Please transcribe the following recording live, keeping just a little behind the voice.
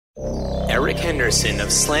Eric Henderson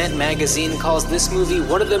of Slant Magazine calls this movie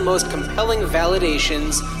one of the most compelling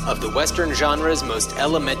validations of the Western genre's most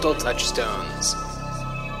elemental touchstones.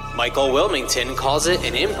 Michael Wilmington calls it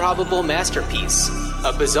an improbable masterpiece,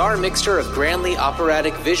 a bizarre mixture of grandly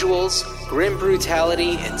operatic visuals, grim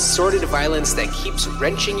brutality, and sordid violence that keeps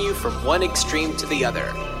wrenching you from one extreme to the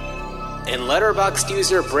other. And Letterboxd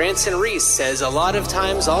user Branson Reese says a lot of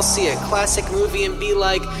times I'll see a classic movie and be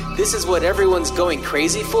like, this is what everyone's going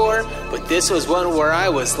crazy for, but this was one where I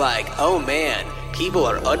was like, oh man, people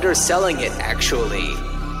are underselling it actually.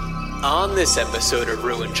 On this episode of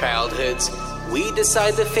Ruined Childhoods, we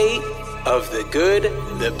decide the fate of the good,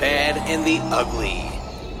 the bad, and the ugly.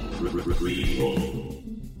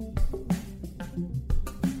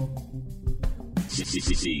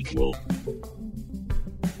 Sequel.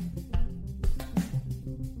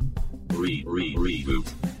 Reboot.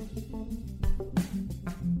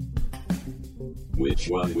 Which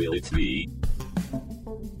one will it be?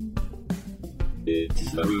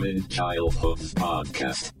 It's the Ruined Childhoods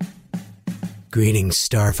podcast. Greetings,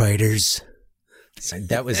 Starfighters.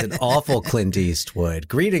 That was an awful Clint Eastwood.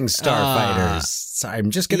 Greetings, Starfighters. Sorry,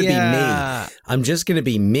 I'm just going to be me. I'm just going to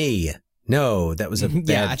be me. No, that was a bad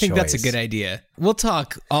Yeah, I think choice. that's a good idea. We'll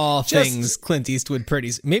talk all things Clint Eastwood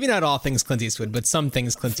pretty soon. Maybe not all things Clint Eastwood, but some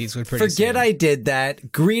things Clint Eastwood pretty soon. Forget I did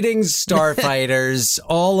that. Greetings, Starfighters.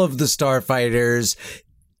 All of the Starfighters.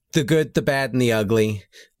 The good, the bad, and the ugly.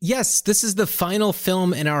 Yes, this is the final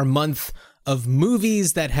film in our month of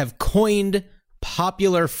movies that have coined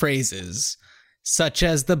popular phrases, such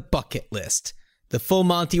as the bucket list, the Full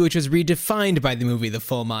Monty, which was redefined by the movie The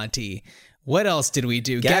Full Monty. What else did we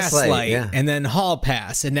do? Gaslight, yeah. And then Hall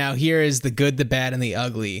Pass. And now here is the good, the bad, and the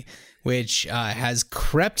ugly, which has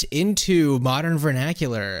crept into modern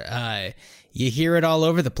vernacular. You hear it all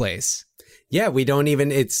over the place. Yeah, we don't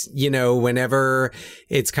even, it's, whenever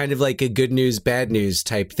it's kind of like a good news, bad news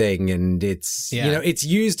type thing. And it's, it's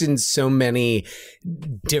used in so many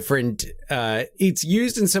different,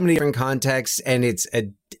 contexts, and it's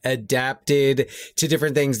adapted to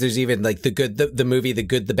different things. There's even like the movie, The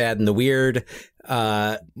Good, the Bad, and the Weird.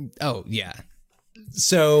 Oh, yeah.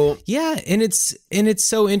 So. Yeah, and it's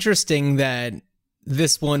so interesting that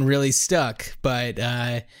this one really stuck, but,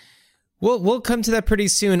 We'll come to that pretty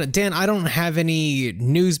soon. Dan, I don't have any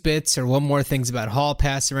news bits or one more things about Hall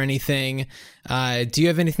Pass or anything. Do you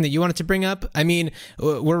have anything that you wanted to bring up? I mean,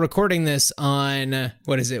 we're recording this on,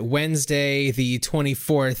 Wednesday the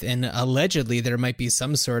 24th, and allegedly there might be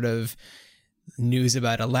some sort of news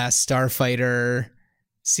about a Last Starfighter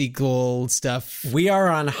sequel stuff. We are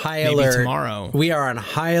on high alert tomorrow. We are on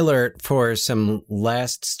high alert for some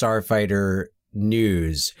Last Starfighter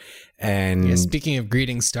news. And yeah, speaking of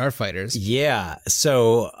greetings, Starfighters. Yeah.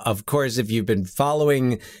 So, of course, if you've been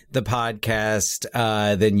following the podcast,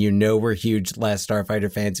 then we're huge Last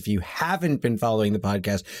Starfighter fans. If you haven't been following the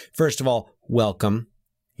podcast, first of all, welcome.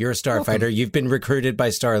 You're a Starfighter. Welcome. You've been recruited by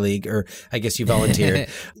Star League, or I guess you volunteered.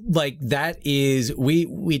 Like that is,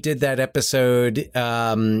 we did that episode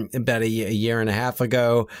about a year and a half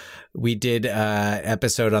ago. We did an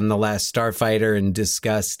episode on The Last Starfighter and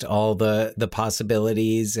discussed all the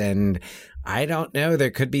possibilities, and I don't know, there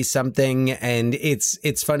could be something. And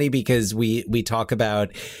it's funny because we talk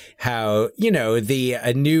about how,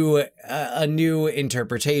 a new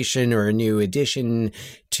interpretation or a new addition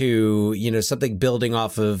to, something building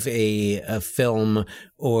off of a film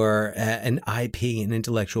or an IP, an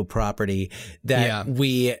intellectual property that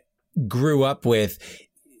we grew up with,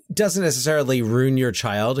 doesn't necessarily ruin your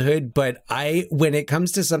childhood. But when it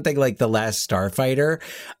comes to something like The Last Starfighter,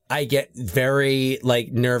 I get very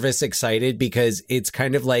nervous, excited, because it's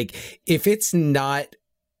kind of like, if it's not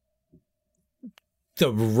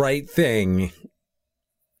the right thing.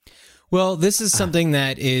 Well, this is something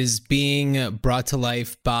that is being brought to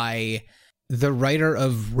life by the writer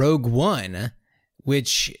of Rogue One,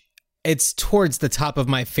 which it's towards the top of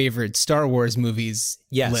my favorite Star Wars movies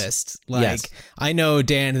list. I know,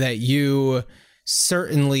 Dan, that you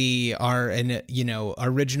certainly are an,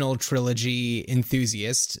 original trilogy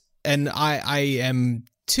enthusiast, and I am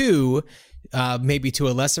too, maybe to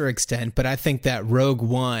a lesser extent, but I think that Rogue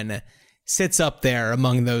One sits up there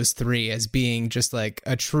among those three as being just like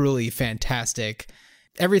a truly fantastic.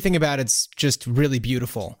 Everything about it's just really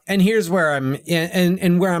beautiful. And here's where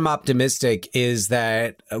I'm optimistic is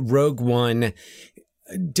that Rogue One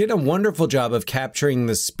did a wonderful job of capturing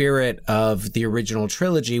the spirit of the original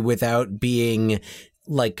trilogy without being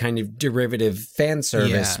kind of derivative fan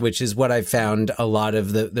service, which is what I found a lot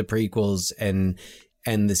of the prequels and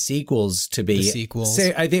the sequels to be. The sequels.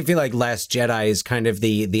 I feel like Last Jedi is kind of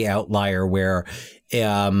the outlier where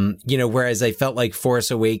Whereas I felt like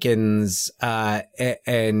Force Awakens,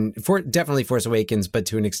 definitely Force Awakens, but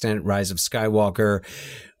to an extent, Rise of Skywalker,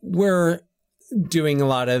 were doing a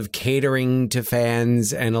lot of catering to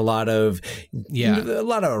fans and a lot of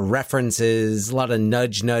references, a lot of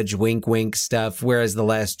nudge, wink, wink stuff. Whereas The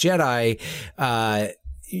Last Jedi,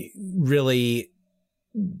 really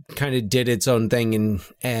kind of did its own thing.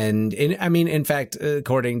 And I mean, in fact,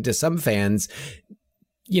 according to some fans,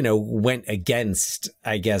 went against,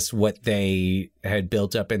 I guess, what they had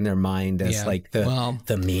built up in their mind as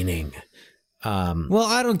the meaning. Well,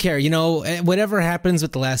 I don't care. Whatever happens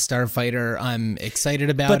with The Last Starfighter, I'm excited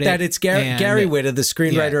about it. But that it's Gary Whitta, the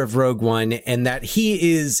screenwriter of Rogue One, and that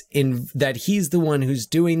he's the one who's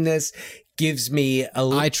doing this gives me a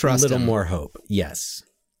little more hope. Yes.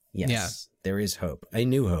 Yeah. There is hope. A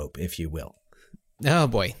new hope, if you will. Oh,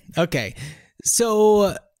 boy. Okay.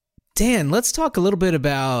 So, Dan, let's talk a little bit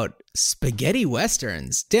about spaghetti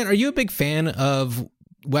westerns. Dan, are you a big fan of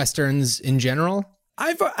westerns in general?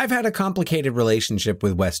 I've had a complicated relationship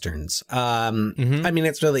with westerns. I mean,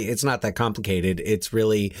 it's not that complicated. It's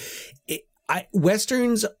really,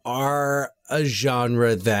 westerns are a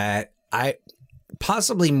genre that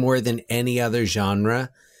possibly more than any other genre,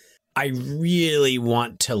 I really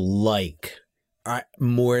want to like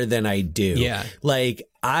more than I do. Yeah. Like,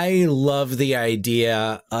 I love the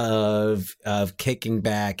idea of kicking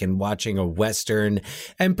back and watching a Western,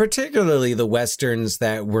 and particularly the Westerns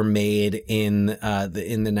that were made in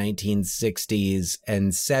the 1960s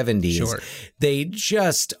and 70s. Sure. They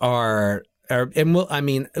just are we're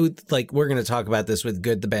going to talk about this with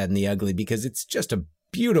Good, the Bad, and the Ugly, because it's just a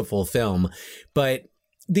beautiful film. But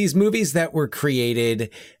these movies that were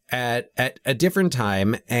created at a different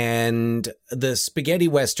time, and the spaghetti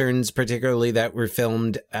westerns, particularly that were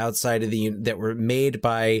filmed outside of that were made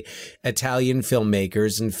by Italian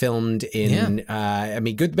filmmakers and filmed in,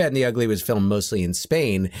 Good, the Bad, and the Ugly was filmed mostly in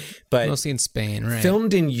Spain, but mostly in Spain, right?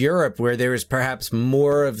 Filmed in Europe, where there was perhaps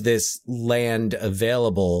more of this land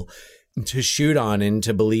available to shoot on and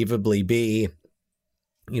to believably be,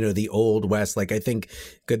 the Old West. Like, I think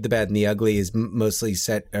Good, the Bad, and the Ugly is mostly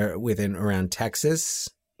set around Texas.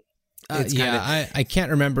 I can't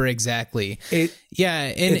remember exactly.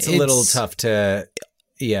 It's a little tough to,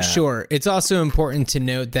 Sure. It's also important to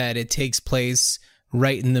note that it takes place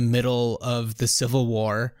right in the middle of the Civil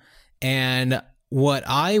War. And what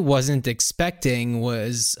I wasn't expecting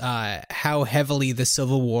was how heavily the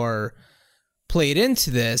Civil War played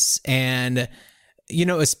into this. And,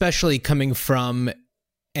 especially coming from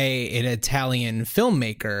an Italian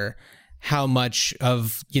filmmaker, how much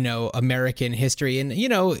of, American history, and,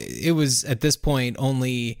 it was at this point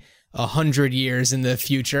only 100 years in the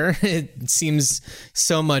future. It seems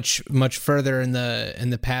so much further in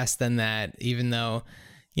the past than that, even though,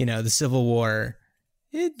 the Civil War,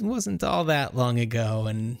 it wasn't all that long ago.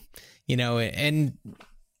 And, and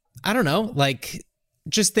I don't know, like,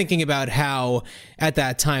 just thinking about how at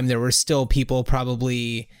that time there were still people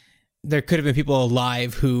there could have been people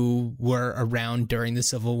alive who were around during the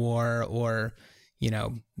Civil War, or,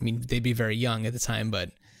 they'd be very young at the time, but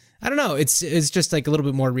I don't know. It's just like a little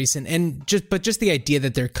bit more recent, and just the idea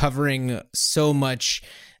that they're covering so much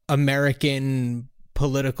American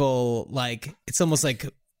political, like, it's almost like,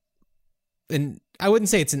 and I wouldn't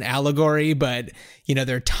say it's an allegory, but,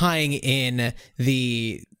 they're tying in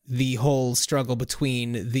the whole struggle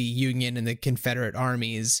between the Union and the Confederate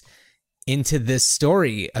armies into this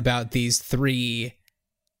story about these three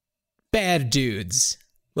bad dudes.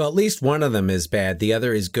 Well, at least one of them is bad. The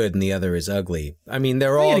other is good, and the other is ugly. I mean,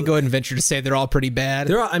 they're all... I'm going to go ahead and venture to say they're all pretty bad.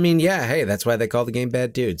 Hey, that's why they call the game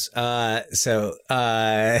Bad Dudes. Sorry,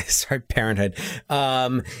 Parenthood.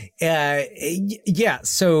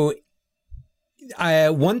 So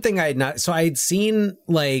one thing I'd seen,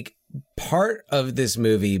 like, part of this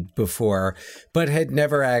movie before, but had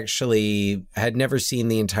never seen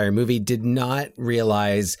the entire movie, did not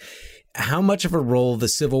realize how much of a role the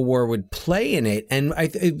Civil War would play in it. And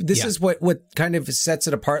this is what kind of sets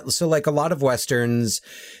it apart. So, like, a lot of Westerns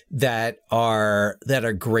that are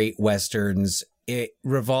great Westerns, it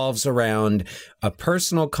revolves around a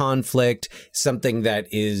personal conflict, something that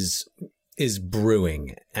is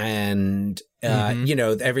brewing. And,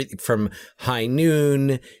 everything from High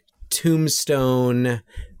Noon, Tombstone,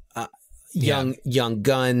 Young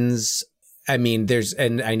Guns. I mean,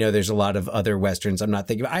 I know there's a lot of other Westerns I'm not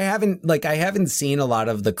thinking about. I haven't seen a lot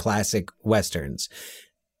of the classic Westerns.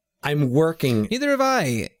 Neither have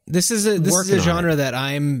I. This is a genre that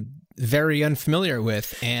I'm very unfamiliar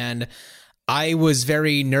with, and I was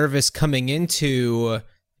very nervous coming into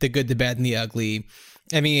The Good, the Bad, and the Ugly,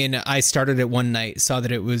 I mean, I started it one night, saw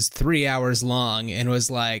that it was 3 hours long, and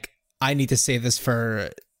was like, I need to save this for.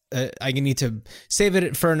 I need to save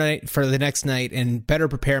it for the next night, and better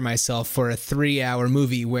prepare myself for a 3-hour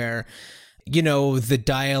movie where, the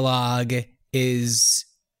dialogue is,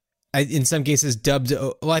 in some cases, dubbed.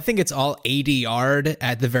 Well, I think it's all ADR'd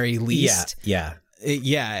at the very least. Yeah.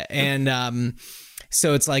 And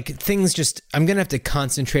so it's like things just, I'm going to have to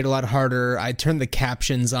concentrate a lot harder. I turned the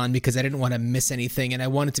captions on because I didn't want to miss anything, and I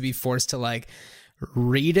wanted to be forced to like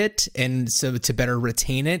read it, and so to better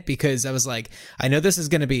retain it, because I was like, I know this is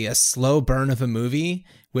going to be a slow burn of a movie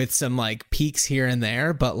with some like peaks here and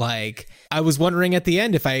there, but like I was wondering at the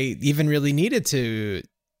end if I even really needed to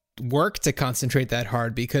work to concentrate that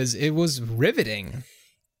hard, because it was riveting.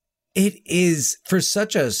 It is, for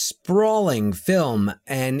such a sprawling film,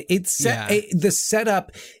 and the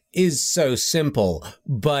setup is so simple,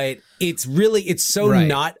 but it's so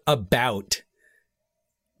not about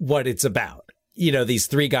what it's about. These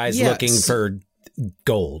three guys looking for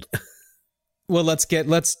gold. Well, let's get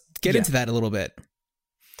into that a little bit.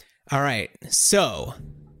 All right. So,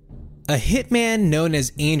 a hitman known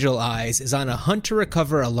as Angel Eyes is on a hunt to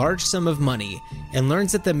recover a large sum of money and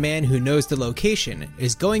learns that the man who knows the location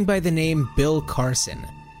is going by the name Bill Carson.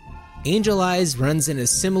 Angel Eyes runs in a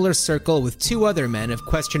similar circle with two other men of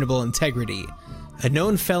questionable integrity, a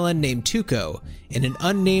known felon named Tuco and an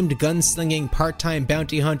unnamed gunslinging part-time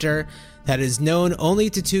bounty hunter that is known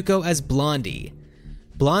only to Tuco as Blondie.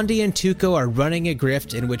 Blondie and Tuco are running a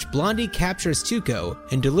grift in which Blondie captures Tuco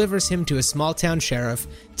and delivers him to a small-town sheriff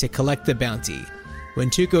to collect the bounty.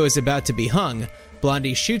 When Tuco is about to be hung,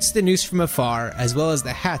 Blondie shoots the noose from afar, as well as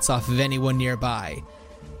the hats off of anyone nearby.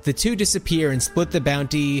 The two disappear and split the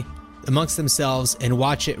bounty amongst themselves and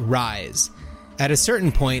watch it rise. At a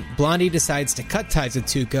certain point, Blondie decides to cut ties with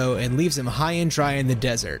Tuco and leaves him high and dry in the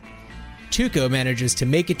desert. Tuco manages to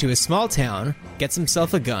make it to a small town, gets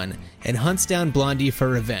himself a gun, and hunts down Blondie for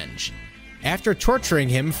revenge. After torturing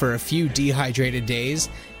him for a few dehydrated days,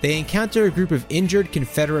 they encounter a group of injured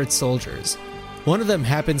Confederate soldiers. One of them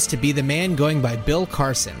happens to be the man going by Bill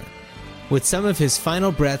Carson. With some of his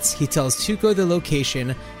final breaths, he tells Tuco the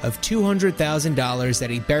location of $200,000 that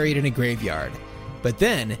he buried in a graveyard. But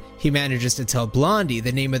then, he manages to tell Blondie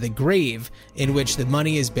the name of the grave in which the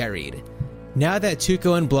money is buried. Now that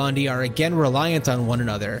Tuco and Blondie are again reliant on one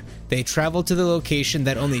another, they travel to the location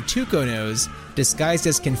that only Tuco knows, disguised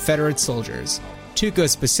as Confederate soldiers, Tuco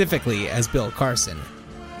specifically as Bill Carson.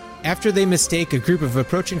 After they mistake a group of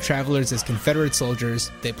approaching travelers as Confederate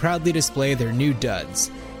soldiers, they proudly display their new duds.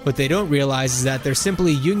 What they don't realize is that they're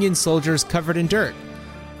simply Union soldiers covered in dirt.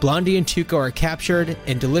 Blondie and Tuco are captured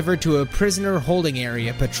and delivered to a prisoner holding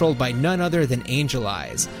area patrolled by none other than Angel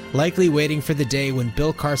Eyes, likely waiting for the day when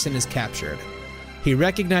Bill Carson is captured. He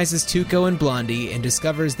recognizes Tuco and Blondie and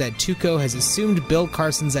discovers that Tuco has assumed Bill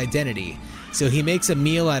Carson's identity, so he makes a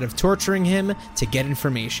meal out of torturing him to get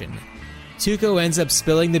information. Tuco ends up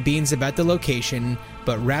spilling the beans about the location,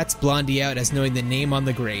 but rats Blondie out as knowing the name on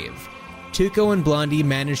the grave. Tuco and Blondie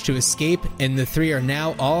manage to escape, and the three are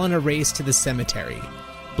now all on a race to the cemetery.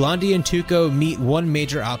 Blondie and Tuco meet one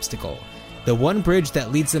major obstacle. The one bridge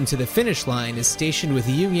that leads them to the finish line is stationed with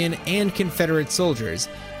Union and Confederate soldiers,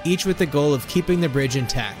 each with the goal of keeping the bridge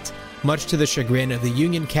intact, much to the chagrin of the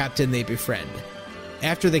Union captain they befriend.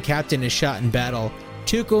 After the captain is shot in battle,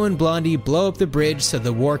 Tuco and Blondie blow up the bridge so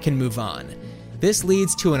the war can move on. This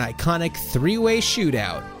leads to an iconic three-way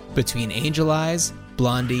shootout between Angel Eyes,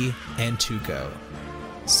 Blondie, and Tuco.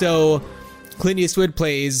 So, Clint Eastwood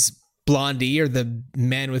plays Blondie, or the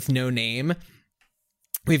man with no name.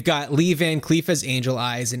 We've got Lee Van Cleef as Angel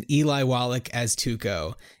Eyes and Eli Wallach as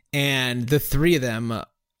Tuco. And the three of them,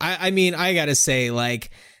 I mean, I gotta say, like,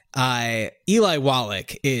 Eli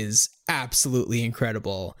Wallach is absolutely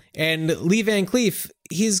incredible. And Lee Van Cleef,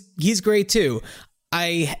 he's great too.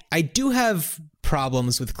 I do have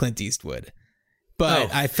problems with Clint Eastwood.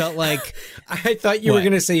 But I felt like... I thought you were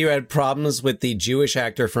going to say you had problems with the Jewish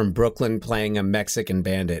actor from Brooklyn playing a Mexican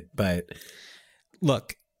bandit, but...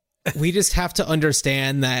 Look, we just have to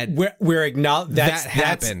understand that that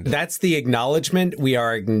happened. That's the acknowledgement. We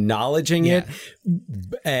are acknowledging it.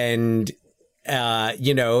 And,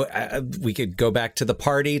 we could go back to the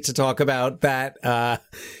party to talk about that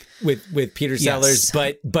with Peter Sellers.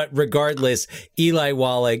 But regardless, Eli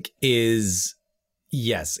Wallach is...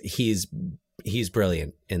 Yes, he's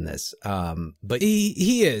brilliant in this. But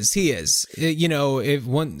he is.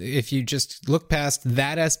 If you just look past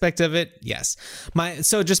that aspect of it, yes. My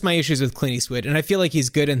issues with Clint Eastwood, and I feel like he's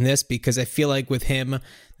good in this because I feel like with him,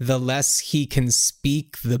 the less he can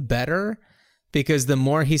speak, the better. Because the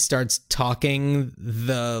more he starts talking,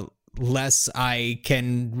 the less I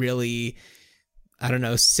can really, I don't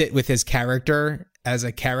know, sit with his character as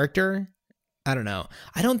a character. I don't know.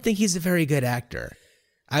 I don't think he's a very good actor.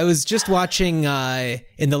 I was just watching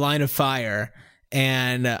In the Line of Fire,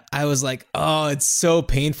 and I was like, oh, it's so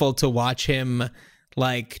painful to watch him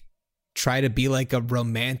like try to be like a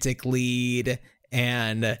romantic lead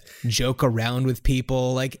and joke around with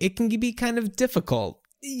people. Like, it can be kind of difficult.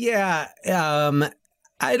 Yeah.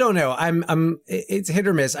 I don't know. It's hit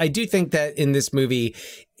or miss. I do think that in this movie,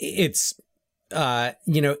 it's,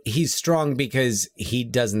 he's strong because he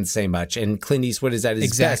doesn't say much, and Clint Eastwood is at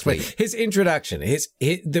his best. His introduction,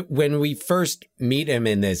 when we first meet him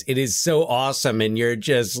in this, it is so awesome, and you're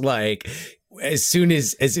just like, as soon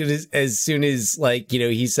as like,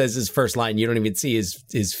 he says his first line, you don't even see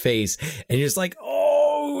his face, and you're just like,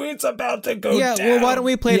 oh, it's about to go down. Well, why don't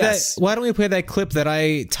we play that? Why don't we play that clip that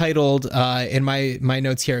I titled in my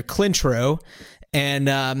notes here, Clintro?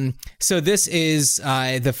 And so this is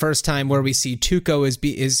the first time where we see Tuco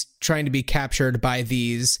is trying to be captured by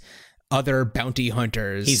these other bounty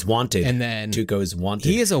hunters. He's wanted, and then Tuco is wanted.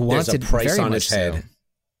 He is a wanted. There's a price very on much his head. So.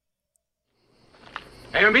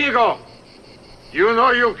 Hey, amigo, you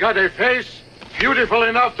know you've got a face beautiful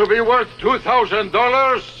enough to be worth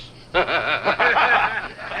 $2,000.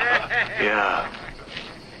 Yeah.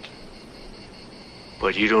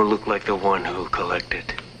 But you don't look like the one who collected.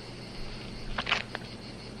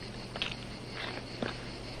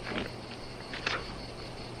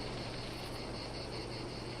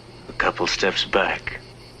 A couple steps back.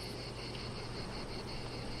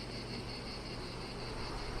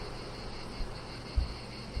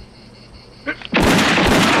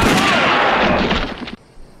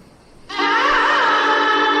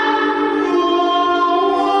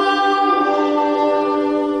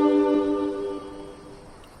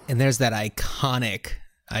 And there's that iconic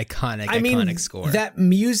score. That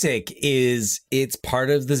music it's part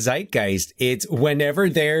of the zeitgeist. It's whenever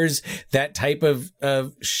there's that type of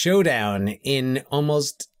showdown in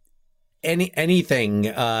almost anything,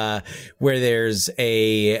 where there's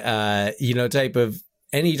a,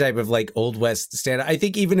 any type of like Old West stand. I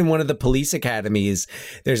think even in one of the police academies,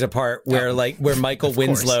 there's a part where where Michael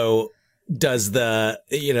Winslow does the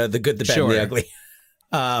good, the bad, and the ugly.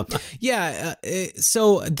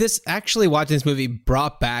 So this actually, watching this movie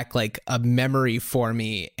brought back like a memory for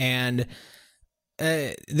me, and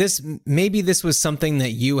this was something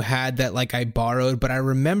that you had that like I borrowed, but I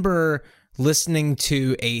remember listening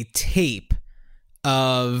to a tape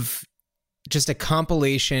of just a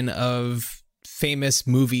compilation of famous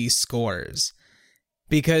movie scores,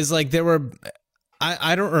 because like there were,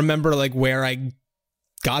 I don't remember like where I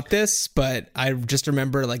got this, but I just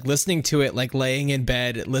remember like listening to it, like laying in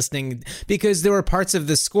bed, listening, because there were parts of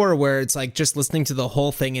the score where it's like just listening to the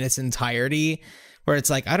whole thing in its entirety, where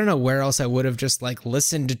it's like, I don't know where else I would have just like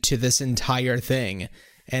listened to this entire thing.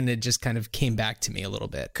 And it just kind of came back to me a little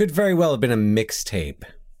bit. Could very well have been a mixtape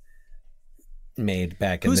made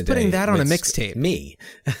back in the day. Who's putting that on a mixtape? Me.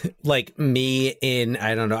 Like me in,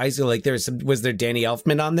 I don't know. I feel like was there Danny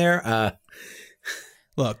Elfman on there?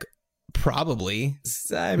 Look, probably.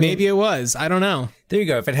 I mean, maybe it was. I don't know. There you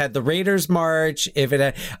go. If it had the Raiders March, if it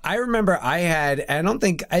had, I remember I don't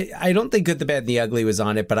think Good, the Bad, and the Ugly was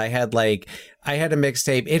on it, but I had a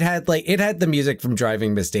mixtape. It had the music from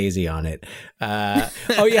Driving Miss Daisy on it.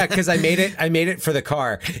 Oh yeah, because I made it for the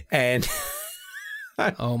car, and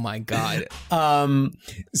oh my God.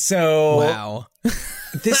 So wow.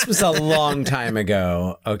 This was a long time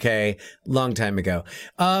ago. Okay. Long time ago.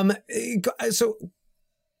 So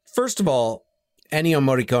first of all, Ennio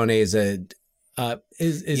Morricone is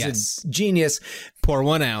yes. a genius. Pour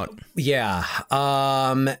one out. Yeah.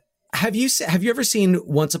 Have you ever seen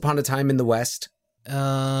Once Upon a Time in the West?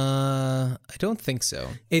 I don't think so.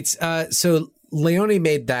 It's so Leone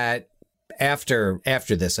made that after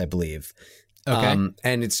this, I believe. Okay.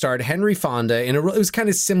 And it starred Henry Fonda in a role. It was kind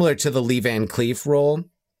of similar to the Lee Van Cleef role.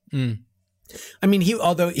 Mm. I mean,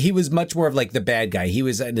 although he was much more of like the bad guy. He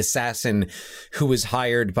was an assassin who was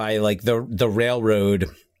hired by like the railroad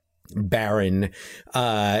baron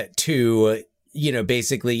to,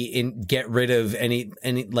 basically get rid of any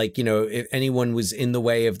like, if anyone was in the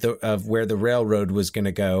way of where the railroad was going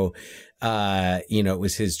to go, it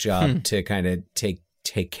was his job to kind of take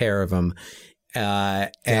care of them.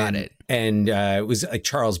 Got it. And it was like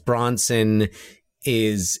Charles Bronson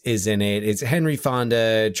is in it. It's Henry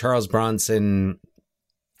Fonda, Charles Bronson,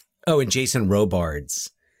 and Jason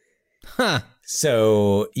Robards. Huh.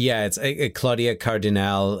 So yeah, it's Claudia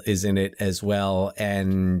Cardinal is in it as well.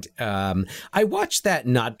 And I watched that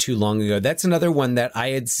not too long ago. That's another one that I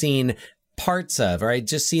had seen parts of, or I'd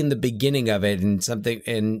just seen the beginning of it and something,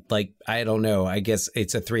 and like, I don't know, I guess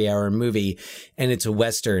it's a 3-hour movie and it's a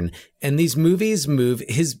Western. And these movies move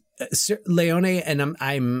Leone, and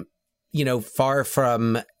I'm, far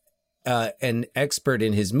from an expert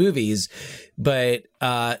in his movies, but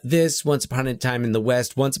this Once Upon a Time in the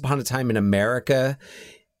West, Once Upon a Time in America,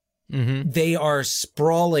 they are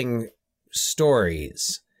sprawling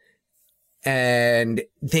stories. And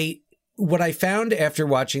what I found after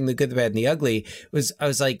watching The Good, the Bad, and the Ugly was, I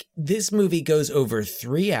was like, this movie goes over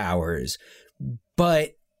 3 hours,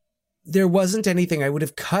 but there wasn't anything I would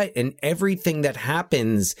have cut. And everything that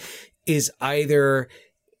happens is either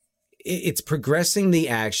it's progressing the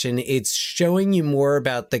action, it's showing you more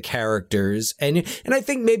about the characters. And I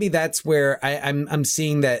think maybe that's where I'm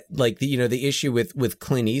seeing that, like, the issue with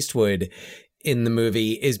Clint Eastwood in the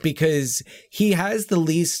movie is because he has the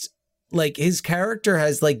least, like, his character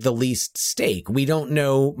has like the least stake. We don't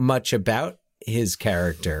know much about his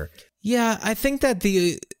character. Yeah, I think that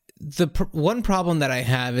the one problem that I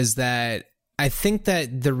have is that I think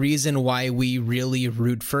that the reason why we really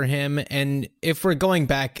root for him, and if we're going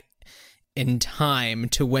back in time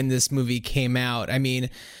to when this movie came out, I mean,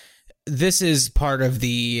 this is part of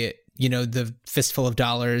the, the Fistful of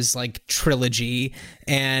Dollars, like, trilogy.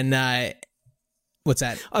 And what's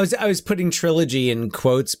that? I was putting trilogy in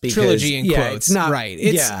quotes because trilogy in quotes. It's not right.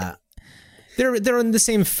 They're in the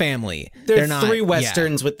same family. They're not 3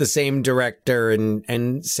 Westerns with the same director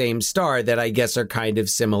and same star that I guess are kind of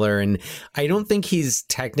similar. And I don't think he's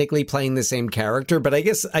technically playing the same character, but I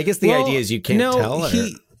guess the idea is you can't tell.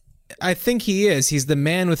 I think he is. He's the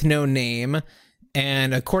man with no name.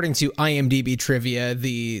 And according to IMDb trivia,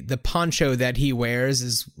 the poncho that he wears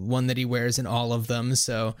is one that he wears in all of them.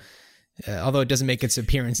 So although it doesn't make its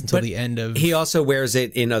appearance until the end of... He also wears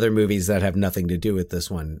it in other movies that have nothing to do with this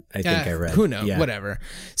one, I think I read. Who knows? Yeah. Whatever.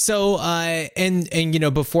 So,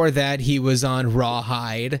 and before that, he was on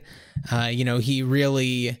Rawhide. He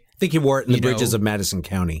really... I think he wore it in the bridges of Madison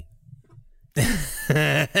County.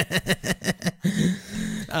 Where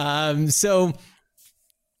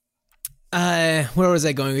was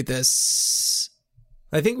I going with this?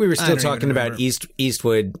 I think we were still talking about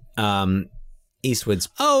Eastwood... Eastwood's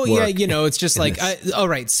work. It's just like, all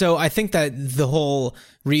right. So I think that the whole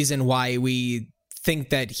reason why we think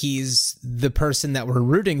that he's the person that we're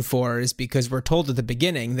rooting for is because we're told at the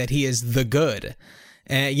beginning that he is the good.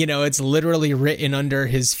 And, it's literally written under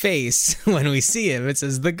his face when we see him. It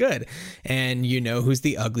says the good. And you know who's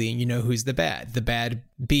the ugly and you know who's the bad. The bad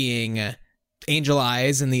being Angel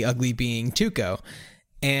Eyes and the ugly being Tuco.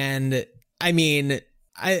 And I mean,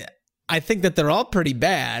 I think that they're all pretty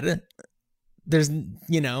bad. There's,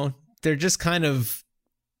 they're just kind of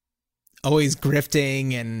always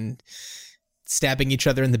grifting and stabbing each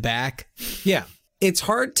other in the back. Yeah. It's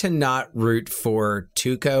hard to not root for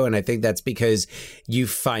Tuco, and I think that's because you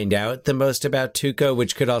find out the most about Tuco,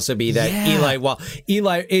 which could also be that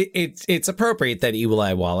it's appropriate that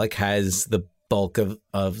Eli Wallach has the bulk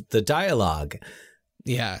of the dialogue.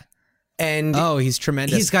 Yeah. And he's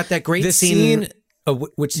tremendous. He's got that great scene.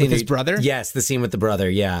 Which scene? With his brother? Yes, the scene with the brother,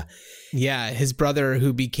 yeah. Yeah, his brother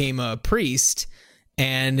who became a priest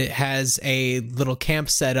and has a little camp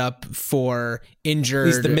set up for injured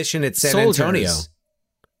He's the mission at San soldiers. Antonio.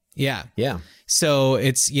 Yeah. Yeah. So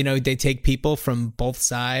it's, they take people from both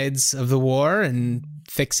sides of the war and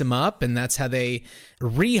fix them up, and that's how they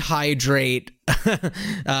rehydrate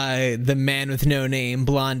the man with no name,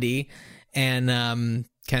 Blondie, and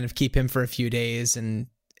kind of keep him for a few days. And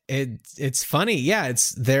it's funny. Yeah,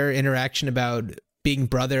 it's their interaction about being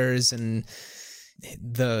brothers and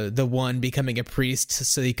the one becoming a priest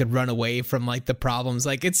so he could run away from like the problems.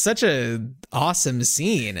 Like, it's such a awesome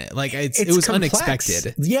scene. Like it was complex.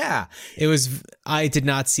 Unexpected. Yeah, it was. I did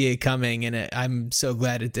not see it coming, and I'm so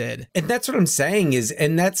glad it did. And that's what I'm saying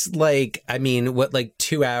and that's like, I mean, what, like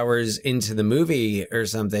 2 hours into the movie or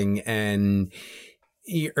something,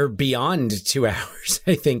 or beyond 2 hours,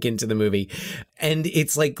 I think, into the movie. And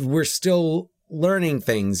it's like, we're still learning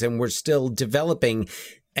things and we're still developing.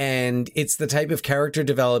 And it's the type of character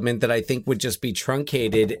development that I think would just be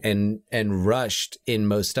truncated and rushed in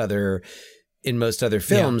most other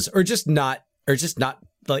films, or just not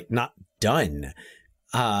done.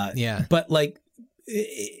 But like,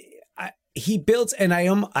 he builds, and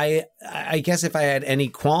I guess if I had any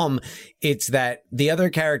qualm, it's that the other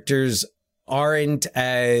characters aren't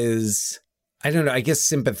as, I don't know, I guess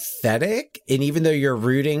sympathetic. And even though you're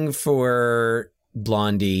rooting for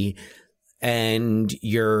Blondie and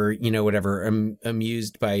you're,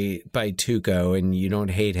 amused by Tuco and you don't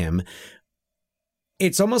hate him,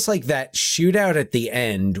 it's almost like that shootout at the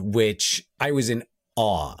end, which I was in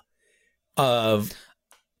awe of...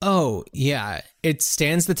 Oh, yeah. It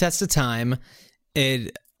stands the test of time.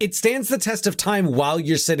 It stands the test of time while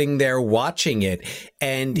you're sitting there watching it.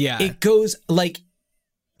 And it goes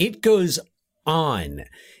on.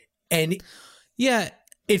 And yeah,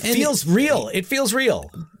 it feels real. It feels real.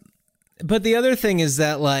 But the other thing is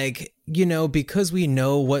that, like, you know, because we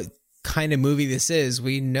know what kind of movie this is,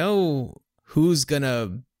 we know who's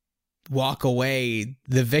gonna walk away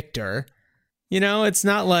the victor. You know, it's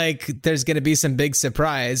not like there's going to be some big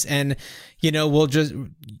surprise. And, you know, we'll just,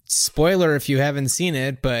 spoiler if you haven't seen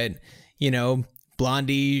it, but, you know,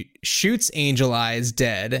 Blondie shoots Angel Eyes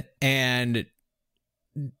dead, and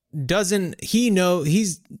no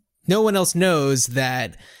one else knows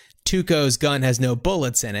that Tuco's gun has no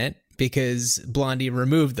bullets in it because Blondie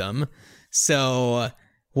removed them. So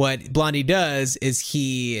what Blondie does is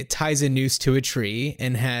he ties a noose to a tree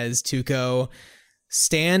and has Tuco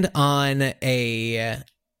stand on a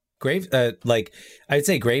I'd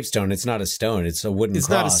say gravestone. It's not a stone. It's a wooden cross. It's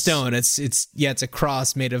not a stone. It's a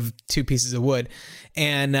cross made of 2 pieces of wood.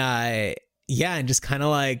 And and just kind of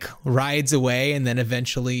like rides away and then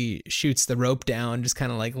eventually shoots the rope down, just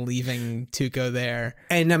kind of like leaving Tuco there.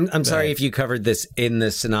 And I'm sorry if you covered this in the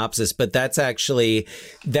synopsis, but that's what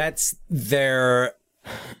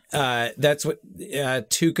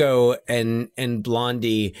Tuco and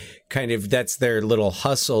Blondie kind of, that's their little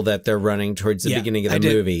hustle that they're running towards the beginning of the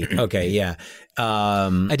movie. Okay, yeah.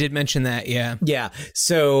 I did mention that, yeah. Yeah.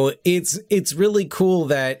 So it's really cool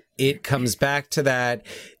that it comes back to that.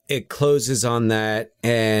 It closes on that,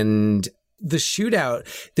 and the shootout,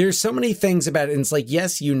 there's so many things about it. And it's like,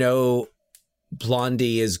 yes, you know,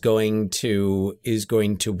 Blondie is going to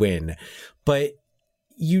win, but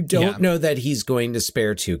you don't know that he's going to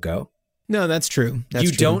spare Tuco. No, that's true.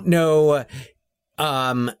 You don't know.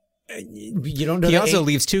 You don't know. He also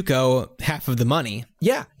leaves Tuco half of the money.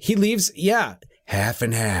 Yeah, he leaves. Yeah, half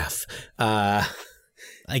and half. I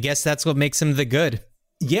guess that's what makes him the good.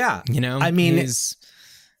 Yeah, you know. I mean, he's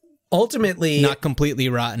ultimately not completely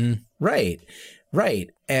rotten. Right.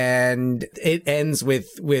 And it ends with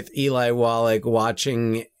Eli Wallach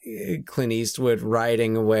watching Clint Eastwood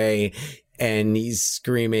riding away. And he's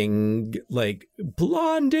screaming like,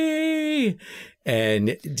 Blondie!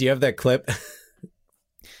 And do you have that clip?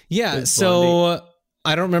 Yeah, so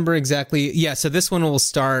I don't remember exactly. Yeah, so this one will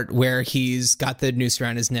start where he's got the noose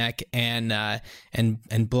around his neck, and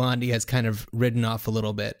Blondie has kind of ridden off a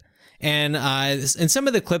little bit. And in some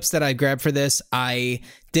of the clips that I grabbed for this, I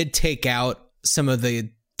did take out some of the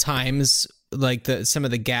times, like some of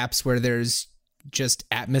the gaps where there's just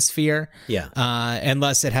atmosphere,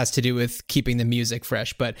 unless it has to do with keeping the music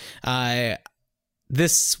fresh. But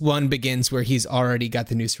this one begins where he's already got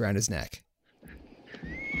the noose around his neck.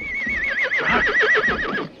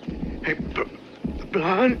 Hey,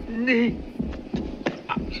 Blondie.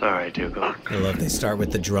 Sorry, Tuco. I love they start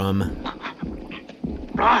with the drum.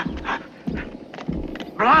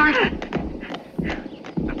 Blondie.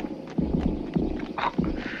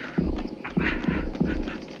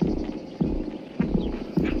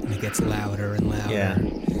 Gets louder and louder. Yeah.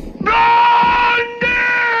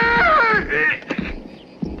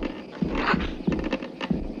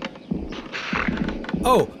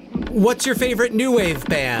 Oh, what's your favorite new wave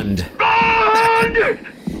band?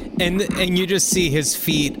 And you just see his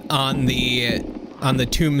feet on the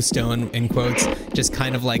tombstone, in quotes, just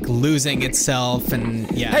kind of like losing itself.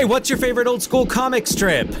 And yeah. Hey, what's your favorite old school comic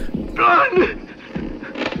strip?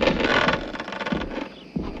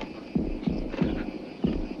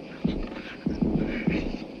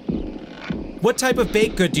 What type of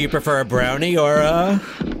baked good do you prefer, a brownie or a...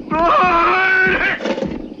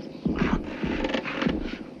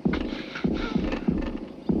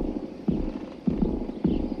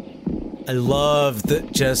 I love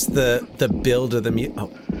the build of the music.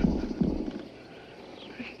 Oh.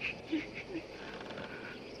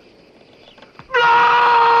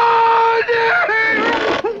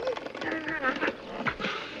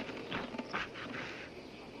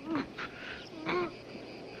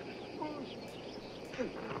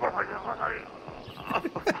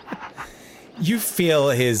 You feel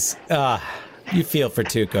his, you feel for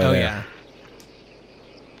Tuco. Oh, there. yeah.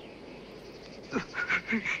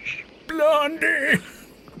 Blondie!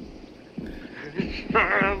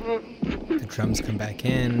 The drums come back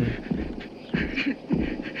in.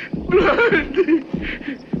 Blondie!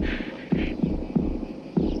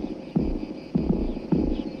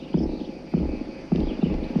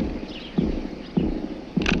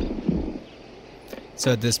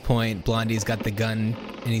 So at this point, Blondie's got the gun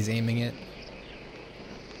and he's aiming it.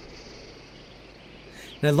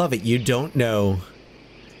 And I love it. You don't know.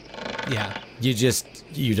 Yeah.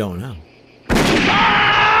 You don't know.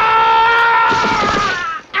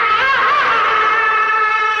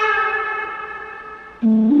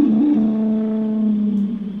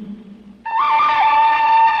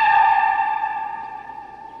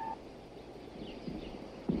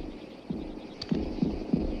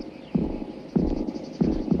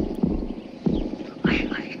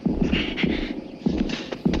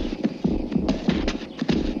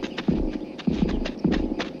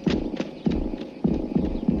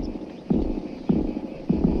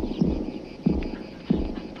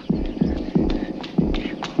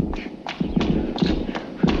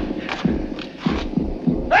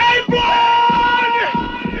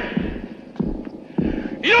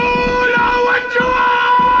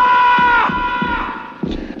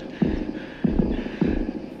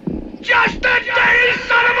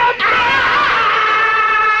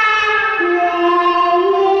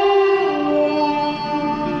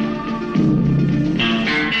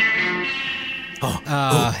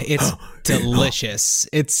 It's delicious.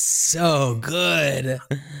 It's so good.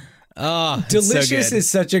 Oh, delicious so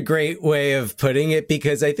is such a great way of putting it,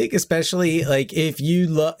 because I think especially like if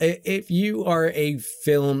you are a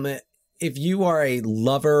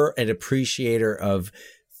lover and appreciator of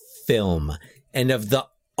film and of the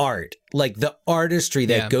art, like the artistry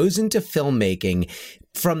that goes into filmmaking,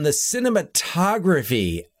 from the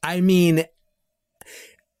cinematography. I mean,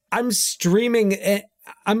 I'm streaming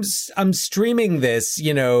this,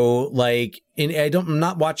 you know, like I'm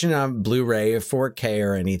not watching it on Blu-ray or 4K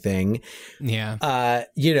or anything. Yeah.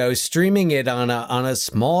 You know, streaming it on a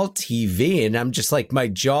small TV, and I'm just like, my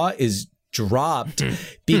jaw is dropped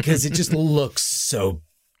because it just looks so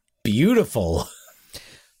beautiful.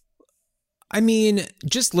 I mean,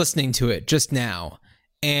 just listening to it just now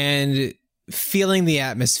and feeling the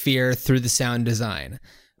atmosphere through the sound design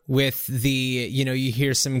with the, you know, you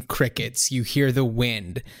hear some crickets, you hear the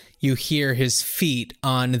wind, you hear his feet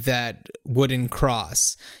on that wooden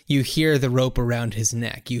cross, you hear the rope around his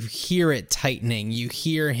neck, you hear it tightening, you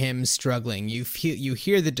hear him struggling, you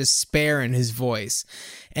hear the despair in his voice,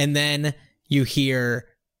 and then you hear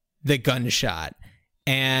the gunshot.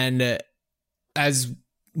 And as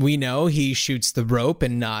we know, he shoots the rope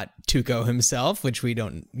and not Tuco himself, which we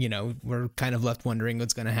don't, you know, we're kind of left wondering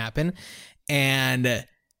what's going to happen. And,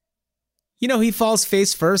 you know, he falls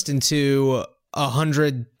face first into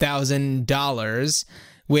 $100,000,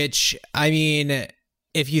 which, I mean,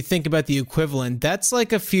 if you think about the equivalent, that's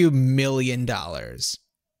like a few $1 million. That's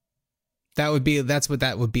what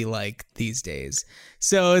that would be like these days.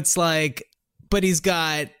 So it's like, but he's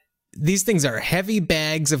got, these things are heavy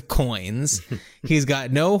bags of coins. He's got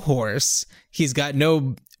no horse. He's got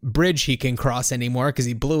no bridge he can cross anymore because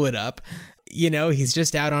he blew it up. You know, he's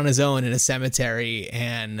just out on his own in a cemetery.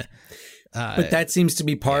 And but that seems to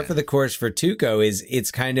be par for the course for Tuco. Is it's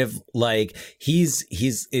kind of like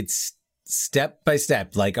it's step by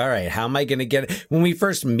step. Like, all right, how am I going to get it? When we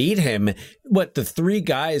first meet him, the three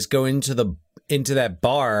guys go into that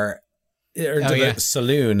bar or the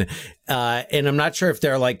saloon, and I'm not sure if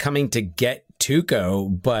they're like coming to get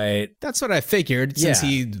Tuco, but that's what I figured since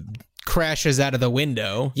he crashes out of the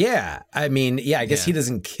window. Yeah, I mean, I guess he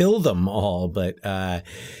doesn't kill them all, but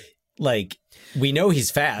like we know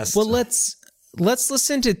he's fast. Well, let's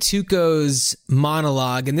listen to Tuco's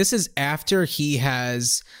monologue, and this is after he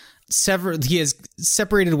has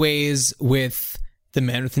separated ways with the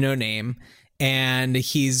Man with No Name. And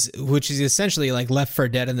which is essentially like left for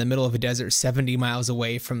dead in the middle of a desert, 70 miles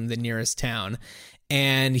away from the nearest town.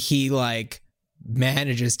 And he like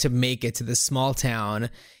manages to make it to the small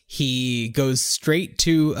town. He goes straight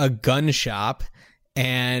to a gun shop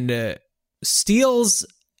and steals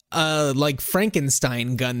a like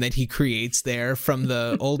Frankenstein gun that he creates there from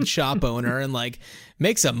the old shop owner and like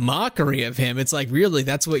makes a mockery of him. It's like, really,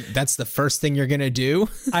 that's the first thing you're going to do?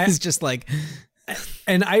 It's just like...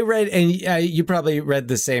 And I read, and you probably read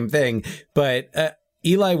the same thing, but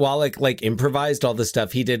Eli Wallach like improvised all the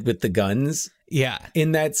stuff he did with the guns. Yeah,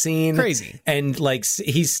 in that scene, crazy. And like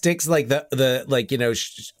he sticks like the like, you know,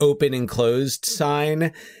 open and closed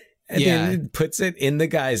sign, and then puts it in the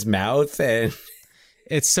guy's mouth, and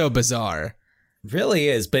it's so bizarre. Really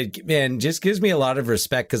is, but man, just gives me a lot of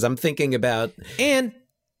respect because I'm thinking about and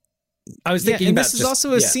I was thinking about this is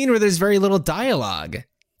also a scene where there's very little dialogue.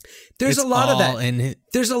 There's a lot of that.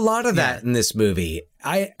 There's a lot of that in this movie.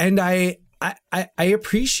 I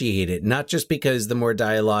appreciate it, not just because the more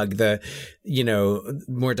dialogue,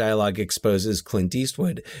 more dialogue exposes Clint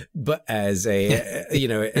Eastwood, but as a, you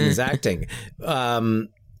know, in his acting. I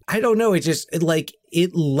don't know. It just it's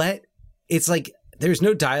like there's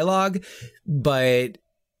no dialogue, but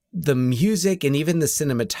the music and even the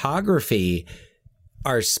cinematography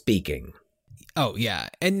are speaking. Oh, yeah.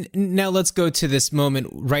 And now let's go to this moment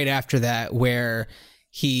right after that where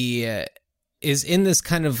he is in this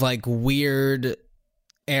kind of like weird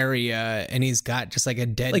area and he's got just like a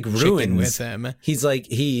dead Like chicken ruins. with him. He's like,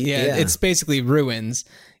 Yeah, it's basically ruins.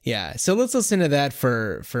 Yeah. So let's listen to that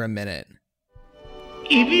for a minute.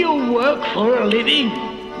 If you work for a living,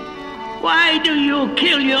 why do you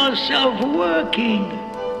kill yourself working?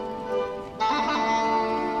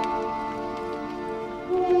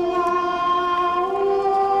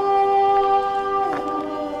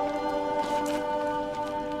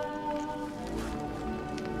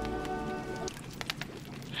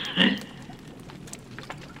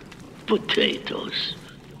 Potatoes.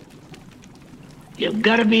 You've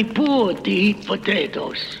got to be poor to eat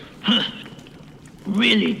potatoes.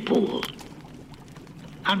 Really poor.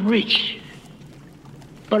 I'm rich,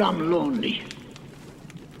 but I'm lonely.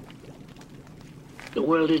 The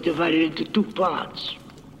world is divided into two parts.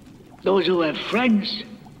 Those who have friends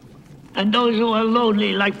and those who are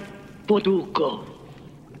lonely like Potuco.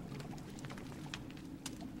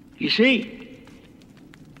 You see,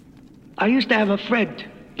 I used to have a friend,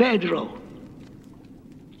 Pedro.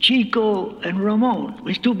 Chico and Ramon,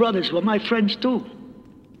 his two brothers, were my friends too.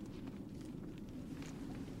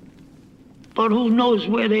 But who knows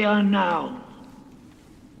where they are now?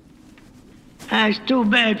 It's too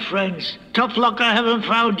bad, friends. Tough luck I haven't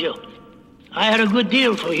found you. I had a good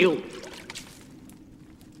deal for you.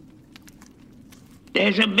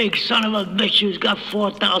 There's a big son of a bitch who's got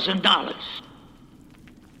 $4,000.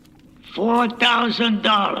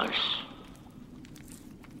 $4,000.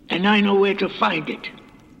 And I know where to find it.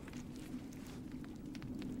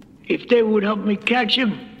 If they would help me catch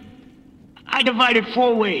him, I divide it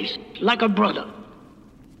 4 ways, like a brother.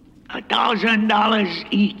 $1,000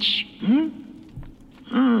 each.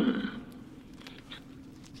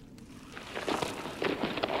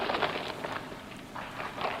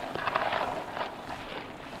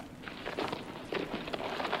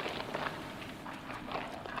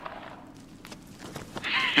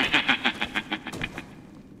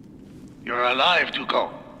 You're alive,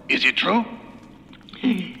 Tuco. Is it true?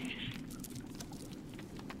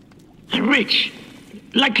 And rich,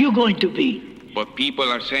 like you're going to be. But people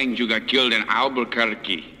are saying you got killed in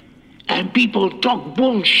Albuquerque. And people talk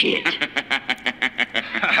bullshit.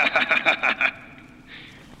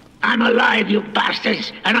 I'm alive, you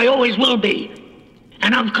bastards, and I always will be.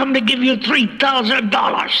 And I've come to give you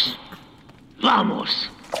 $3,000. Vamos.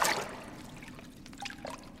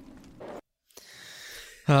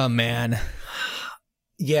 Oh, man.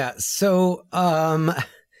 Yeah. So,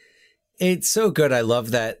 it's so good. I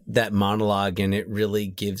love that monologue, and it really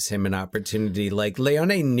gives him an opportunity. Like,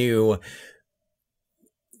 Leone knew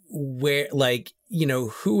where, like, you know,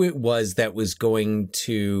 who it was that was going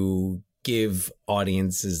to give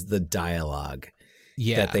audiences the dialogue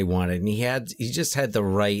that they wanted. And he just had the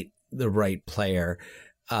right player,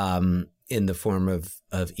 in the form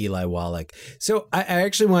of Eli Wallach. So I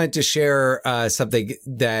actually wanted to share something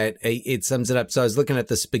that it sums it up. So I was looking at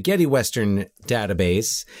the Spaghetti Western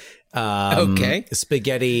database. Okay.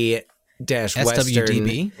 Spaghetti-Western.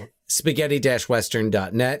 SWDB.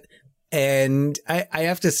 Spaghetti-Western.net. And I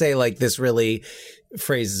have to say, like, this really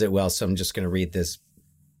phrases it well. So I'm just going to read this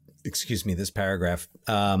paragraph.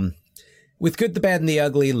 With Good, the Bad, and the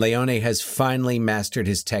Ugly, Leone has finally mastered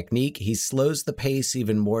his technique. He slows the pace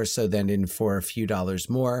even more so than in For a Few Dollars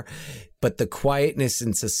More. But the quietness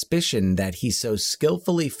and suspicion that he so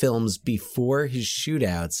skillfully films before his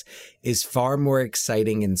shootouts is far more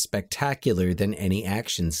exciting and spectacular than any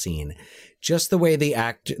action scene. Just the way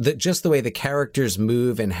the characters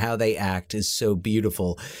move and how they act is so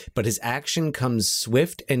beautiful, but his action comes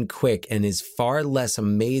swift and quick and is far less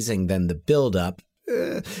amazing than the build-up.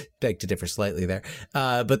 Beg to differ slightly there.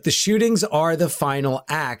 But the shootings are the final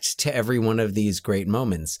act to every one of these great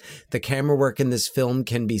moments. The camera work in this film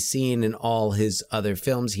can be seen in all his other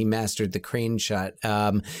films. He mastered the crane shot.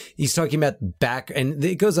 He's talking about and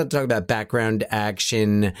it goes on to talk about background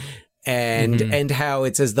action and how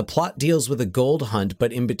it says the plot deals with a gold hunt,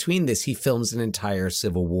 but in between this, he films an entire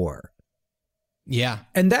civil war. Yeah.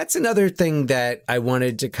 And that's another thing that I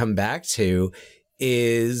wanted to come back to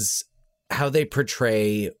is how they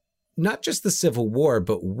portray not just the Civil War,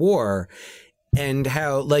 but war, and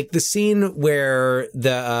how, like, the scene where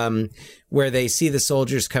where they see the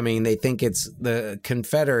soldiers coming, they think it's the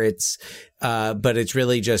Confederates, but it's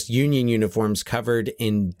really just Union uniforms covered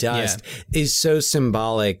in dust, is so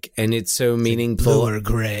symbolic and it's so meaningful. Blue or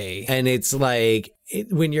gray. And it's like,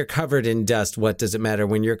 when you're covered in dust, what does it matter?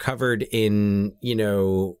 When you're covered in, you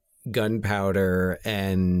know, gunpowder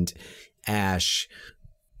and ash,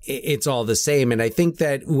 it's all the same. And I think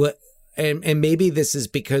that and maybe this is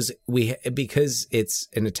because it's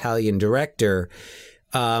an Italian director.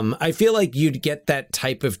 I feel like you'd get that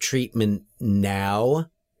type of treatment now.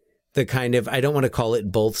 The kind of, I don't want to call it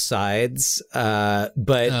both sides, but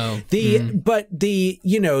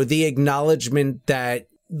the acknowledgement that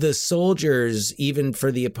the soldiers, even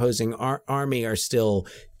for the opposing army, are still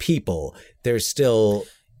people. They're still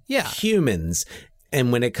humans.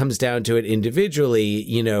 And when it comes down to it individually,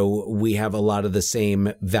 we have a lot of the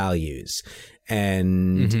same values.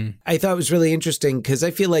 And I thought it was really interesting because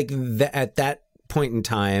I feel like at that point in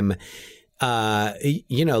time,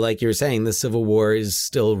 like you were saying, the Civil War is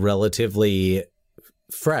still relatively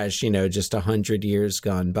fresh, just 100 years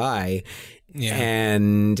gone by. Yeah.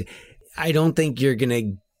 And I don't think you're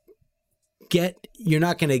not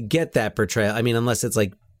going to get that portrayal. I mean, unless it's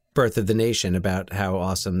like Birth of the Nation about how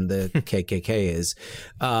awesome the KKK is.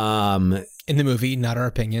 In the movie, not our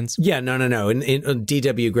opinions. Yeah, no. In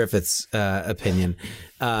D.W. Griffith's opinion.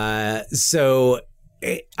 So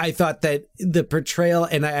I thought that the portrayal,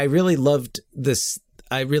 and I really loved this.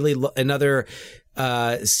 Another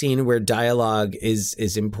scene where dialogue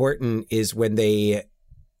is important is when they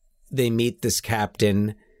meet this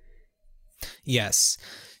captain. Yes.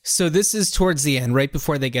 So this is towards the end, right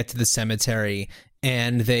before they get to the cemetery,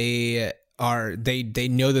 and they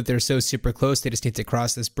know that they're so super close. They just need to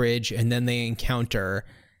cross this bridge, and then they encounter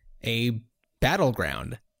a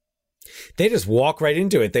battleground. They just walk right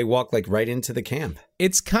into it. They walk like right into the camp.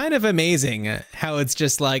 It's kind of amazing how it's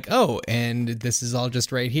just like, oh, and this is all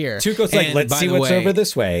just right here. Tuco's like, let's see what's over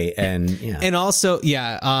this way. And yeah. And also,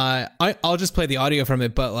 I'll just play the audio from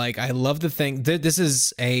it. But like, I love the thing. This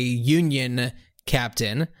is a Union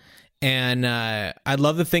captain. And I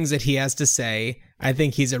love the things that he has to say. I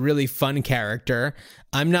think he's a really fun character.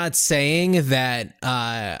 I'm not saying that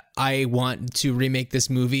I want to remake this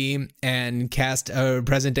movie and cast a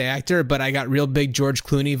present day actor, but I got real big George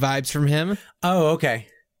Clooney vibes from him. Oh, okay.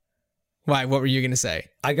 Why? What were you going to say?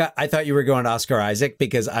 I thought you were going to Oscar Isaac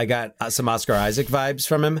because I got some Oscar Isaac vibes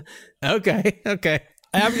from him. Okay.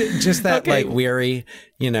 I'm just that like weary,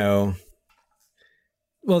 Well,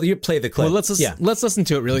 you play the clip. Well, let's listen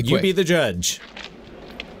to it really quick. You be the judge.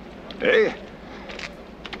 Hey.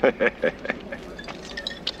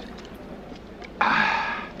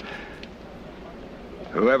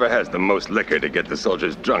 Whoever has the most liquor to get the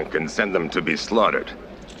soldiers drunk and send them to be slaughtered,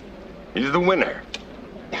 he's the winner.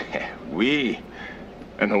 We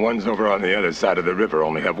and the ones over on the other side of the river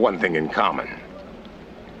only have one thing in common.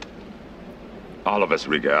 All of us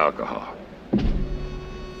reek of alcohol.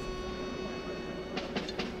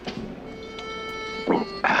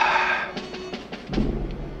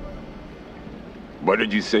 What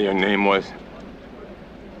did you say your name was?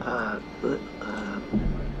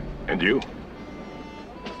 And you?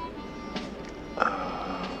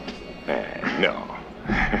 No.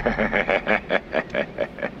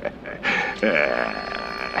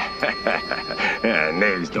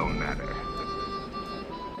 Names don't matter.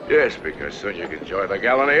 Yes, because soon you can join the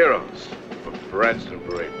Gallon-Heroes from Branston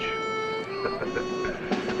Bridge.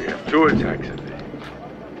 We have 2 attacks a day.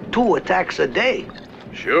 2 attacks a day?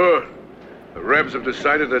 Sure. The Rebs have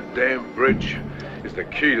decided that damn bridge is the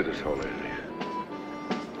key to this whole area.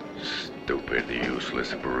 Stupid,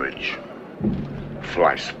 useless bridge.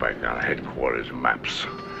 Fly speck on headquarters maps.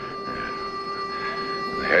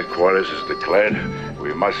 The headquarters has declared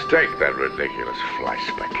we must take that ridiculous fly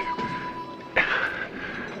speck.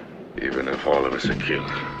 Even if all of us are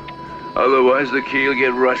killed. Otherwise, the key will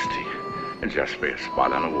get rusty and just be a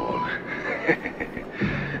spot on the wall.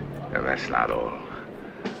 And that's not all.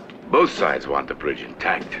 Both sides want the bridge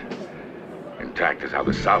intact. Intact is how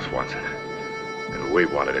the South wants it. And we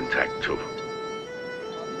want it intact, too.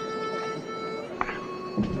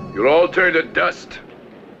 You'll all turn to dust.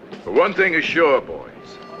 But one thing is sure, boys.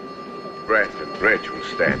 Branston Bridge will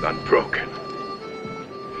stand unbroken.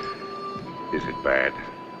 Is it bad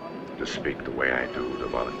to speak the way I do to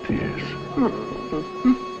volunteers?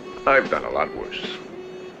 I've done a lot worse.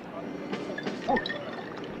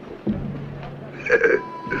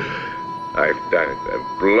 I've done it.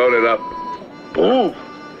 I've blown it up. Boom!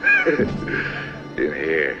 In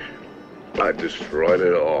here, I destroyed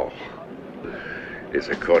it all. It's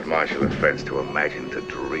a court-martial offense to imagine, to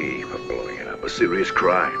dream of blowing it up. A serious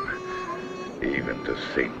crime. Even to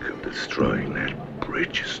think of destroying that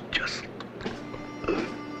bridge is just...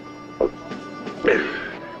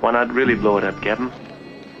 Why not really blow it up, Captain?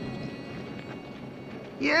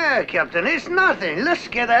 Yeah, Captain, it's nothing. Let's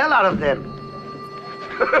get the hell out of them.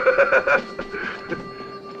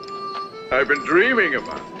 I've been dreaming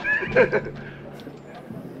about it.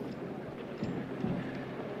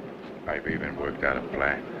 I've even worked out a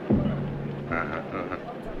plan.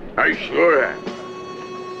 I sure am.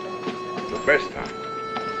 The best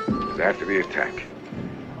time is after the attack,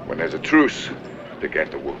 when there's a truce to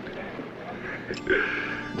get the wounded.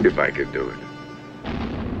 If I could do it,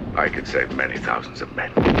 I could save many thousands of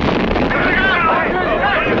men.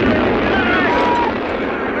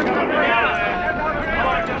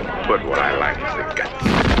 But what I like is the guts.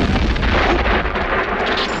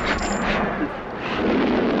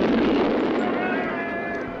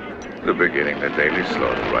 The beginning, the daily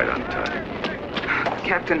slaughter, right on time.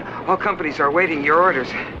 Captain, all companies are awaiting your orders.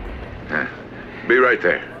 Be right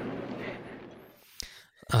there.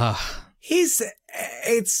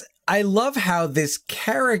 I love how this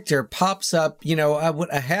character pops up, you know,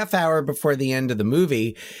 a half hour before the end of the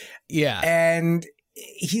movie. Yeah. And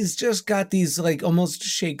he's just got these like almost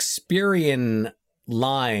Shakespearean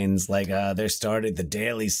lines like, the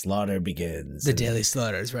daily slaughter begins. The daily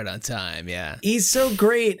slaughter is right on time. Yeah. He's so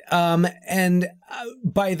great. And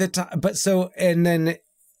by the time, and then,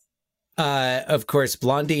 of course,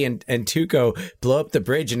 Blondie and Tuco blow up the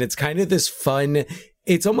bridge, and it's kind of this fun,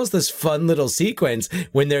 it's almost this fun little sequence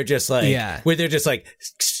when they're just like,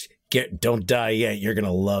 don't die yet. You're going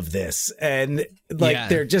to love this. And like,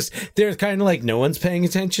 they're kind of like, no one's paying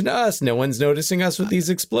attention to us. No one's noticing us with these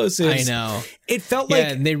explosives. I know. It felt like,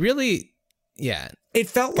 and they really, it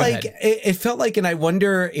felt like, and I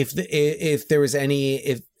wonder if there was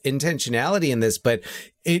any intentionality in this, but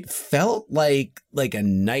it felt like a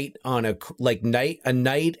knight and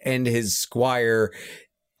his squire,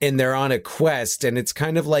 and they're on a quest, and it's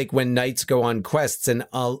kind of like when knights go on quests, and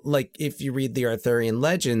like if you read the Arthurian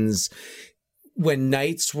legends, when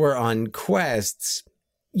knights were on quests,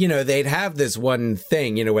 you know, they'd have this one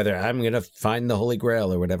thing, you know, whether I'm going to find the Holy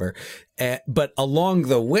Grail or whatever, but along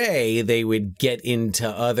the way, they would get into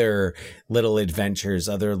other little adventures,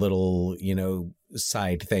 other little, you know,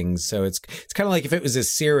 side things. So it's kind of like if it was a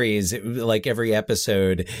series, like every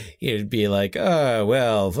episode, it'd be like, oh,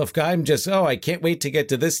 well, I can't wait to get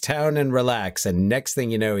to this town and relax. And next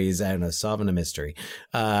thing you know, he's, I don't know, solving a mystery.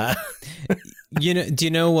 You know, do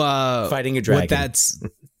you know, fighting a dragon?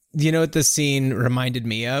 Do you know what the scene reminded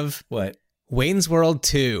me of? What? Wayne's World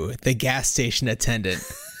 2, the gas station attendant.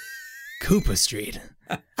 Cooper Street.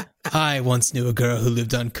 I once knew a girl who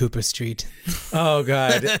lived on Cooper Street. Oh,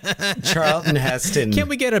 God. Charlton Heston. Can't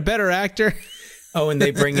we get a better actor? Oh, and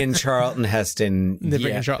they bring in Charlton Heston.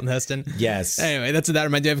 Yes. Anyway, that's what that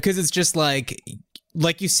reminded me of, because it's just like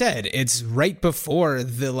you said, it's right before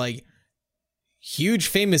the like huge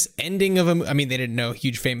famous ending of a, I mean, they didn't know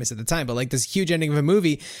huge famous at the time, but like this huge ending of a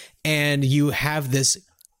movie, and you have this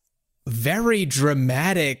very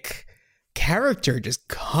dramatic character just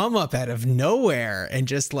come up out of nowhere and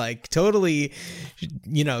just like totally,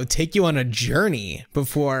 you know, take you on a journey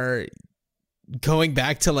before going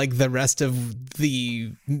back to like the rest of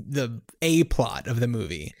the A plot of the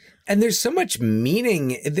movie. And there's so much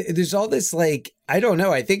meaning. There's all this, like, I don't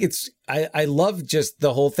know. I think I love just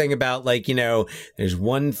the whole thing about, like, you know, there's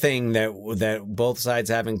one thing that both sides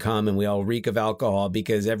have in common. We all reek of alcohol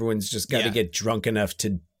because everyone's just got to get drunk enough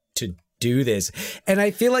to do this. And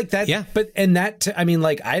I feel like that, I mean,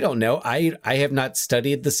 like, I don't know. I have not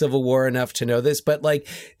studied the Civil War enough to know this, but like,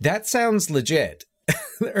 that sounds legit.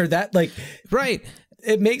 Or that, like, right.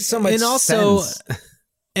 It makes so much sense.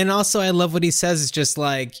 And also, I love what he says. It's just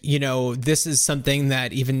like, you know, this is something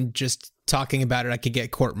that even just talking about it, I could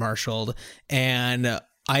get court-martialed. And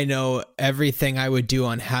I know everything I would do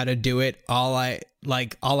on how to do it. All I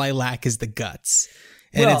lack is the guts.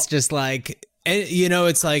 And it's just like, you know,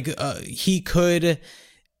 it's like he could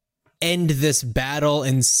end this battle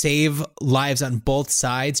and save lives on both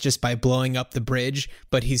sides just by blowing up the bridge.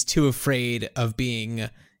 But he's too afraid of being,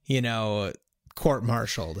 you know,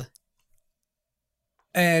 court-martialed.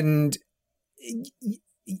 And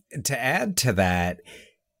to add to that,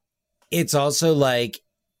 it's also like,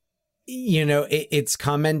 you know, it's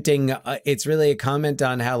commenting, it's really a comment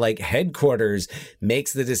on how like headquarters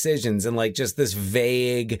makes the decisions, and like just this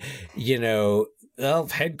vague, you know, well,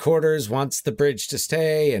 headquarters wants the bridge to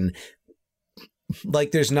stay, and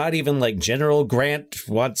like there's not even like General Grant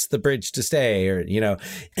wants the bridge to stay, or, you know,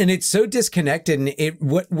 and it's so disconnected. And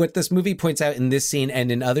what this movie points out in this scene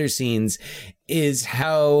and in other scenes is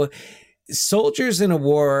how soldiers in a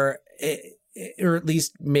war, or at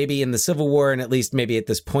least maybe in the Civil War, and at least maybe at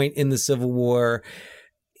this point in the Civil War,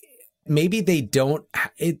 maybe they don't,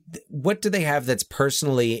 what do they have that's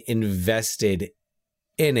personally invested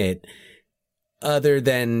in it? Other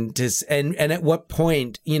than to, and at what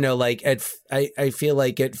point, you know, like I feel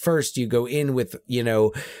like at first you go in with, you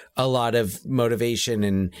know, a lot of motivation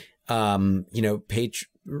and, you know,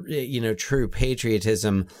 true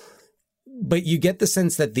patriotism. but you get the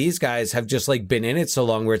sense that these guys have just like been in it so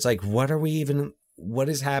long where it's like, what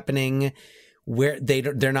is happening? Where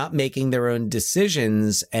they're not making their own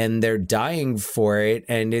decisions and they're dying for it.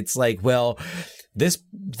 And it's like, well,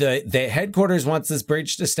 the headquarters wants this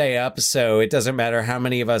bridge to stay up. So it doesn't matter how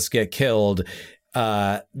many of us get killed.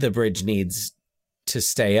 The bridge needs to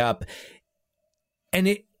stay up. And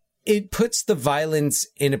it puts the violence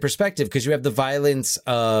in a perspective, because you have the violence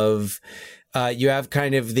of, you have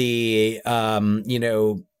kind of the,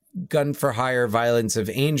 gun for hire violence of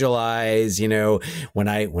Angel Eyes.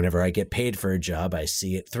 Whenever I get paid for a job, I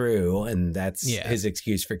see it through. And that's his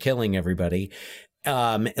excuse for killing everybody.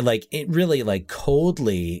 Like it really like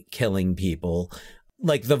coldly killing people,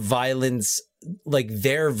 like the violence, like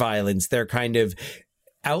their violence, their kind of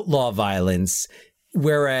outlaw violence.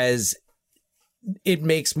 Whereas it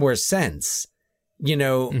makes more sense,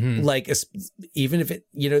 like even if it,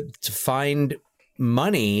 to find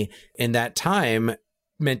money in that time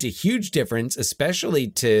meant a huge difference, especially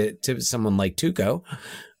to someone like Tuco.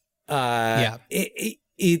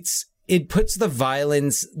 It puts the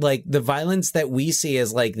violence, like the violence that we see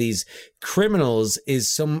as like these criminals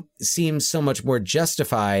seems so much more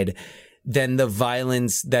justified than the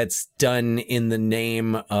violence that's done in the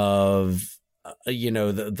name of,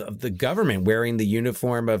 the government, wearing the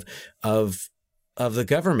uniform of the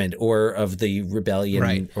government or of the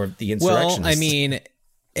rebellion or the insurrectionists. Well, I mean,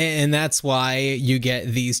 and that's why you get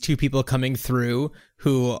these two people coming through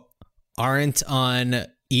who aren't on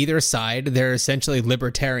either side. They're essentially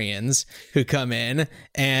libertarians who come in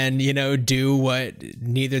and, do what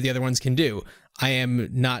neither the other ones can do. I am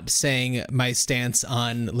not saying my stance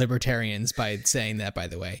on libertarians by saying that, by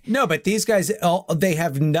the way. No, but these guys, they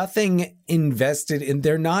have nothing invested in.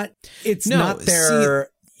 They're not, it's not their,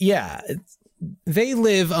 they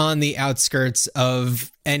live on the outskirts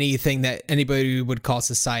of anything that anybody would call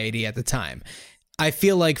society at the time. I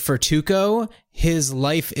feel like for Tuco, his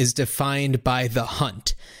life is defined by the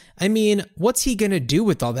hunt. I mean, what's he going to do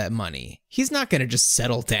with all that money? He's not going to just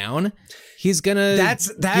settle down. He's going to...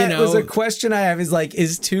 That was a question I have, is like,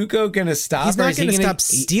 is Tuco going to stop? He's not going to stop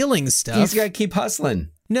stealing stuff. He's got to keep hustling.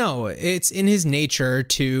 No, it's in his nature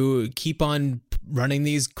to keep on running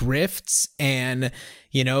these grifts and,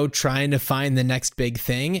 trying to find the next big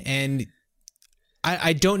thing. And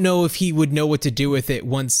I don't know if he would know what to do with it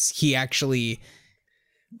once he actually...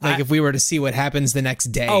 Like if we were to see what happens the next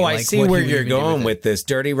day. Oh, I see where you're going with this.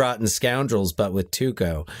 Dirty Rotten Scoundrels, but with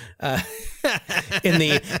Tuco.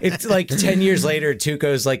 It's like 10 years later,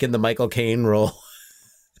 Tuco's like in the Michael Caine role.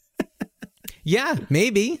 Yeah,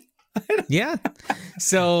 maybe. Yeah.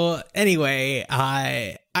 So anyway,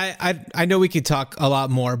 I know we could talk a lot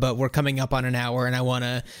more, but we're coming up on an hour, and I want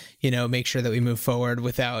to, make sure that we move forward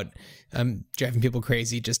without driving people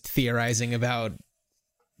crazy, just theorizing about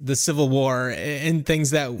the Civil War and things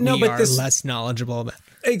that we are less knowledgeable about.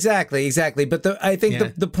 Exactly. But I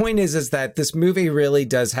think the point is that this movie really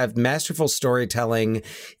does have masterful storytelling,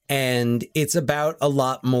 and it's about a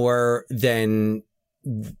lot more than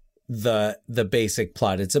the basic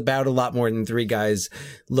plot. It's about a lot more than three guys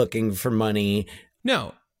looking for money.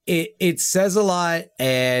 No, it says a lot,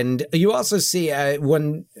 and you also see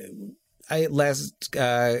one. Last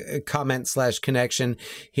comment / connection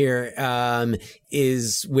here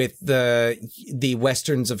is with the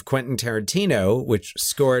westerns of Quentin Tarantino, which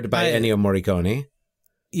scored by Ennio Morricone.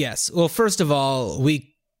 Yes. Well, first of all,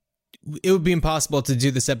 it would be impossible to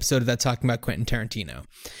do this episode without talking about Quentin Tarantino.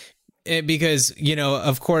 Because,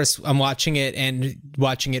 of course, I'm watching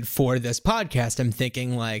it for this podcast. I'm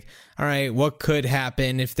thinking like, all right, what could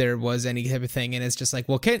happen if there was any type of thing? And it's just like,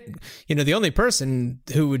 well, the only person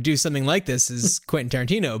who would do something like this is Quentin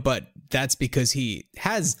Tarantino. But that's because he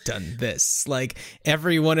has done this. Like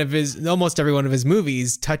almost every one of his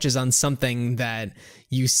movies touches on something that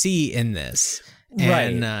you see in this.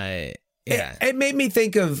 And, right. It made me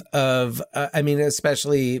think of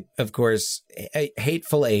especially, of course,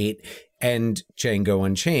 Hateful Eight and Django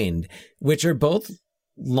Unchained, which are both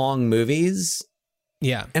long movies.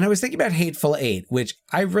 Yeah. And I was thinking about Hateful Eight, which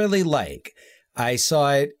I really like. I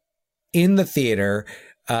saw it in the theater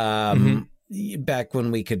back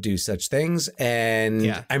when we could do such things.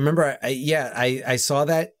 And I remember, I saw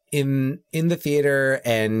that in the theater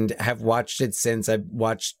and have watched it since. I've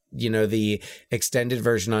watched, the extended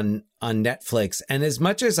version on Netflix. And as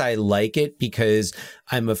much as I like it because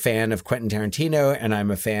I'm a fan of Quentin Tarantino and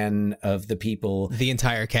I'm a fan of the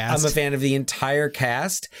entire cast. I'm a fan of the entire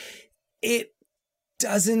cast. It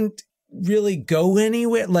doesn't really go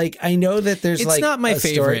anywhere. Like, I know that there's it's not my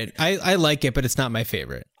favorite. I like it, but it's not my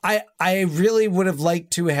favorite. I really would have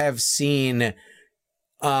liked to have seen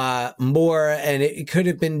more, and it could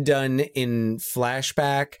have been done in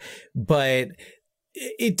flashback, but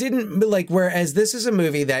it didn't, like, whereas this is a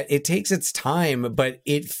movie that it takes its time, but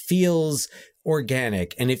it feels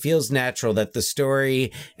organic and it feels natural that the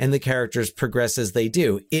story and the characters progress as they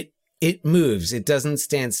do. It moves. It doesn't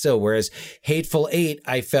stand still. Whereas Hateful Eight,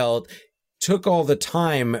 I felt, took all the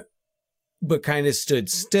time, but kind of stood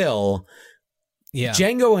still. Yeah.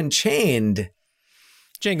 Django Unchained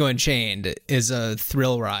is a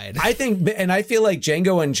thrill ride. I think, and I feel like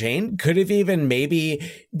Django Unchained could have even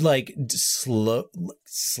maybe like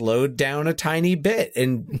slowed down a tiny bit,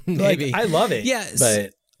 and like, maybe. I love it. Yes.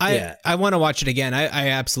 But I want to watch it again. I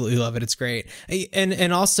absolutely love it. It's great.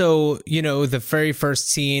 And also, you know, the very first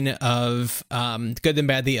scene of Good, the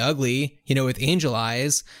Bad, the Ugly, you know, with Angel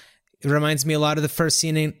Eyes, it reminds me a lot of the first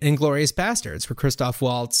scene in Inglourious Bastards, where Christoph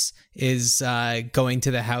Waltz is going to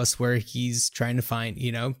the house where he's trying to find,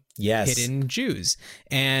 you know, hidden Jews.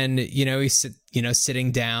 And, you know, he's, you know,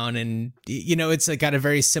 sitting down, and, you know, it's got a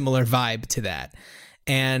very similar vibe to that.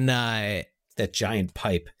 And that giant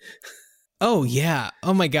pipe. Oh, yeah.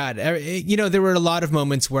 Oh, my God. You know, there were a lot of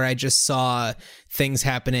moments where I just saw things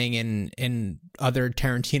happening in other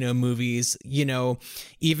Tarantino movies, you know,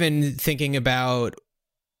 even thinking about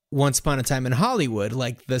Once Upon a Time in Hollywood,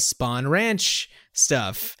 like the Spawn Ranch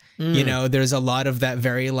stuff. You know, there's a lot of that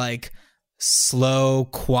very like slow,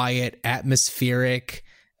 quiet, atmospheric,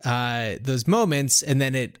 those moments. And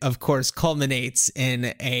then it, of course, culminates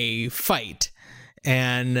in a fight.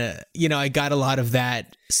 And, you know, I got a lot of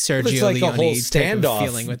that Sergio like Leone a whole standoff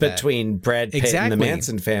feeling with between Brad Pitt and the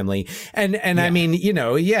Manson family. And I mean, you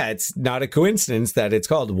know, yeah, it's not a coincidence that it's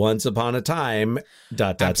called Once Upon a Time, ...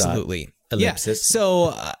 Absolutely. Ellipsis.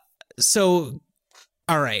 Yeah. So,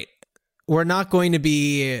 all right. We're not going to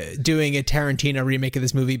be doing a Tarantino remake of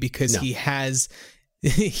this movie because he has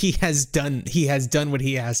done what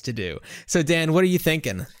he has to do. So, Dan, what are you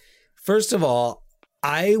thinking? First of all,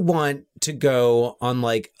 I want to go on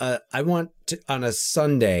on a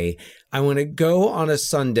Sunday. I want to go on a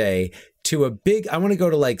Sunday to I want to go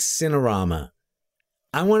to like Cinerama.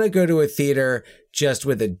 I want to go to a theater just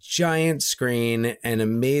with a giant screen and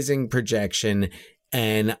amazing projection.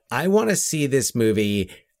 And I want to see this movie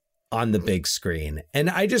on the big screen. And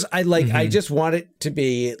I just want it to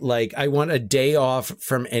be like, I want a day off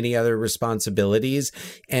from any other responsibilities.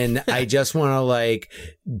 And I just want to like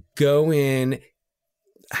go in,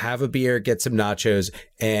 have a beer, get some nachos,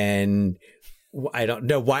 and I don't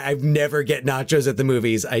know why I've never get nachos at the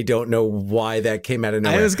movies. I don't know why that came out of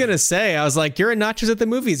nowhere. I was going to say, I was like, you're a nachos at the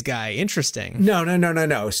movies guy. Interesting.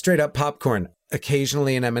 No. Straight up popcorn,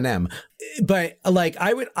 occasionally an M&M. But like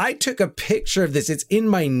I took a picture of this. It's in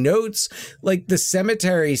my notes, like the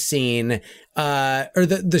cemetery scene, or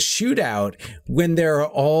the shootout when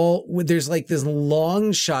there's like this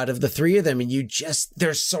long shot of the three of them, and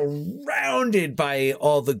they're surrounded by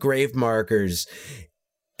all the grave markers.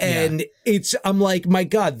 And I'm like, my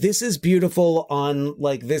God, this is beautiful on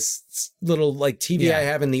like this little like TV I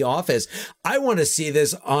have in the office. I want to see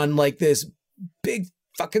this on like this big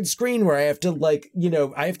fucking screen where I have to like, you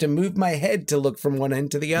know, I have to move my head to look from one end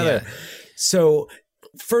to the other. So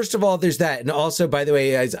first of all, there's that. And also, by the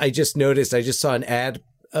way, I just noticed, I just saw an ad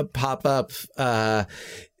pop up, but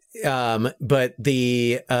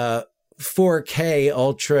the 4K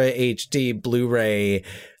Ultra HD Blu-ray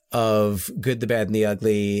of Good, the Bad, and the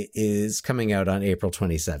Ugly is coming out on April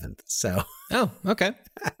 27th. So, oh, okay.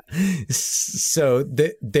 So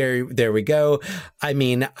there we go. I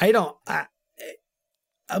mean,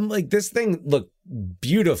 I'm like, this thing looked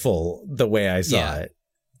beautiful the way I saw it.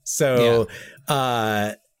 So,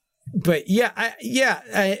 but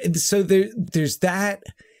so there's that.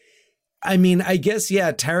 I mean, I guess,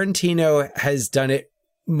 Tarantino has done it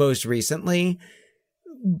most recently,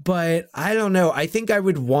 but I don't know. I think I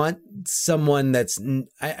would want someone I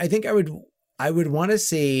think I would want to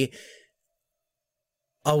see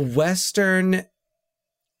a Western,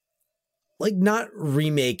 like not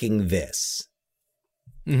remaking this,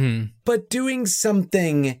 but doing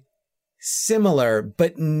something similar,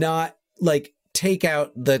 but not like take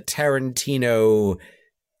out the Tarantino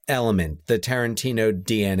element, the Tarantino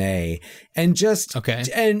DNA, and just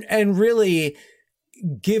and really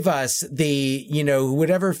give us the, you know,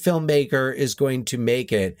 whatever filmmaker is going to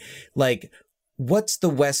make it, like what's the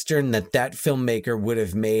Western that filmmaker would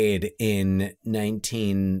have made in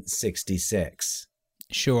 1966?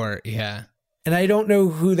 Sure. Yeah. And I don't know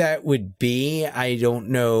who that would be. I don't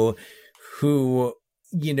know who,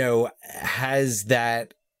 you know, has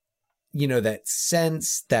that, you know, that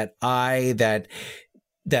sense, that eye, that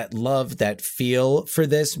love, that feel for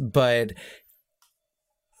this. But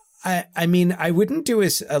I mean, I wouldn't do a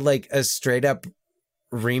straight up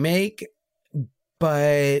remake,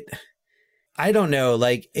 but I don't know.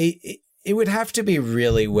 Like it would have to be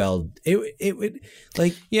really well. It would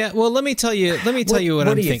like. Yeah. Well, let me tell you what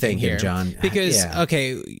I'm thinking here, John. Because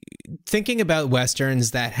okay, thinking about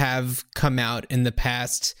Westerns that have come out in the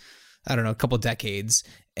past, I don't know, a couple decades,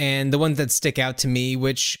 and the ones that stick out to me,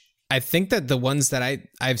 which I think that the ones that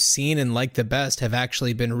I've seen and liked the best have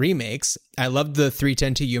actually been remakes. I love the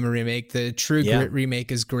 3:10 to Yuma remake. The True Grit remake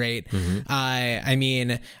is great. Mm-hmm. I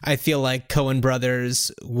mean, I feel like Coen Brothers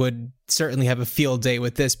would certainly have a field day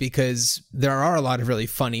with this because there are a lot of really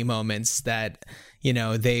funny moments that, you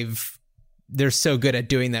know, they're so good at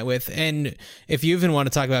doing that with. And if you even want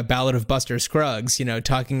to talk about Ballad of Buster Scruggs, you know,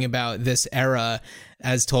 talking about this era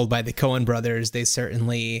as told by the Coen brothers, they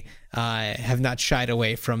certainly have not shied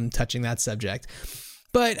away from touching that subject.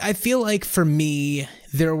 But I feel like for me,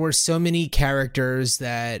 there were so many characters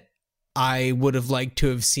that I would have liked to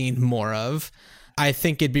have seen more of. I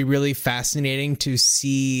think it'd be really fascinating to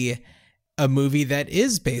see a movie that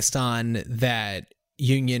is based on that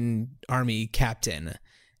Union Army captain.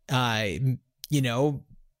 You know,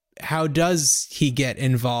 how does he get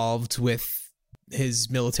involved with his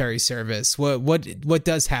military service? What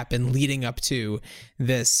does happen leading up to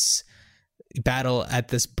this battle at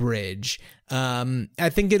this bridge? I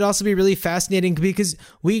think it'd also be really fascinating because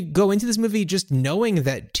we go into this movie just knowing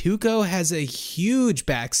that Tuco has a huge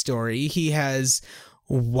backstory. He has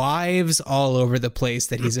wives all over the place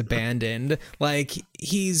that he's abandoned. Like,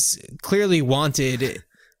 he's clearly wanted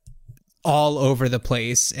all over the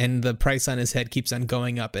place, and the price on his head keeps on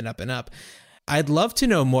going up and up and up. I'd love to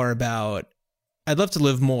know more about, I'd love to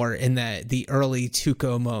live more in the early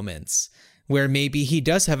Tuco moments where maybe he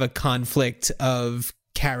does have a conflict of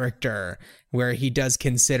character, where he does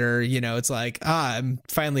consider, you know, it's like, I'm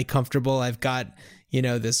finally comfortable. I've got, you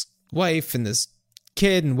know, this wife and this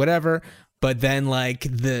kid and whatever. But then like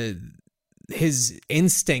his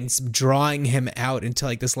instincts drawing him out into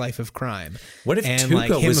like this life of crime. What if and Tuco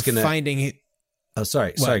like him was gonna finding? Oh,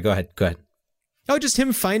 sorry. Go ahead. Oh, just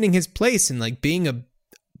him finding his place and like being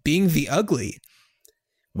the ugly.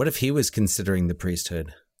 What if he was considering the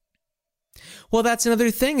priesthood? Well, that's another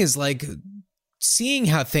thing, is like seeing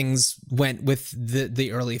how things went with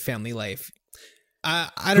the early family life.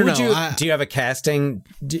 I don't know. Do you have a casting?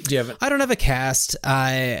 Do you have? I don't have a cast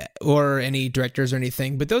or any directors or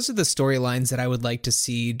anything, but those are the storylines that I would like to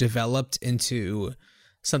see developed into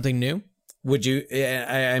something new. Would you?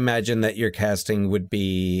 I imagine that your casting would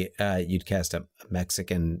be you'd cast a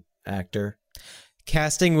Mexican actor.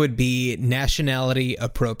 Casting would be nationality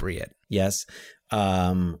appropriate. Yes.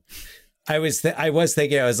 I was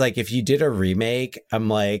thinking, I was like, if you did a remake, I'm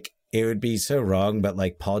like, it would be so wrong, but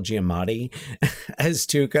like Paul Giamatti as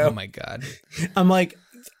Tuco. Oh my God. I'm like,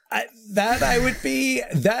 I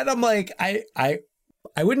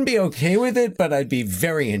wouldn't be okay with it, but I'd be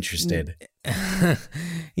very interested.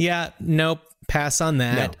 Yeah, nope. Pass on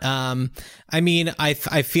that. No. I mean, I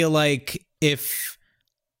feel like if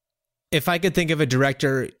I could think of a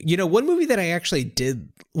director, you know, one movie that I actually did,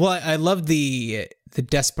 well, I love the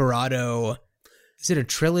Desperado. Is it a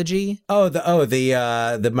trilogy?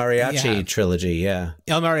 The mariachi trilogy, yeah.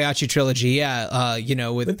 El Mariachi trilogy, yeah. You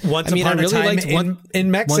know, with Once Upon a Time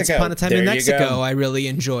in Mexico. Once Upon a Time in Mexico, I really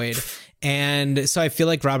enjoyed. And so I feel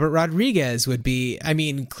like Robert Rodriguez would be, I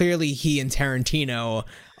mean, clearly he and Tarantino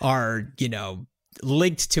are, you know,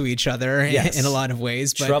 linked to each other in a lot of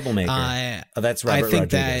ways. But Troublemaker. That's Robert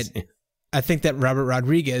Rodriguez. I think that Robert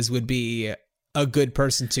Rodriguez would be a good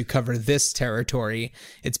person to cover this territory.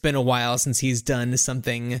 It's been a while since he's done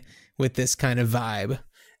something with this kind of vibe.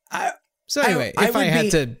 So anyway, if I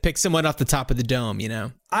had to pick someone off the top of the dome, you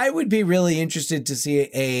know, I would be really interested to see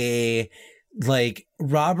a like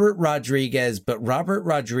Robert Rodriguez, but Robert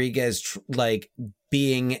Rodriguez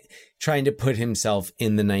trying to put himself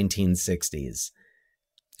in the 1960s.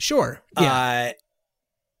 Sure. Yeah.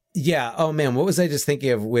 Yeah. Oh man, what was I just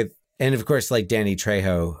thinking of with, and of course, like Danny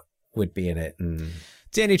Trejo would be in it. And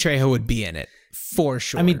Danny Trejo would be in it for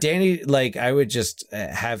sure. I mean, Danny, like I would just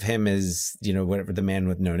have him as, you know, whatever, the man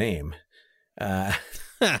with no name. But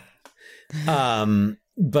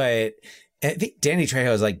I think Danny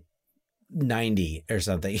Trejo is like 90 or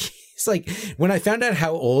something. It's like, when I found out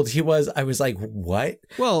how old he was, I was like, what?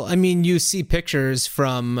 Well, I mean, you see pictures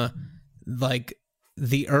from like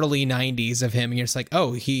the early 90s of him and you're just like,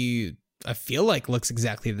 oh, I feel like looks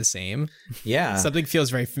exactly the same. Yeah. Something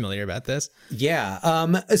feels very familiar about this. Yeah.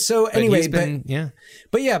 So anyway,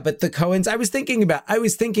 but the Coens, I was thinking about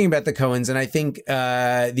the Coens, and I think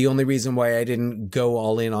the only reason why I didn't go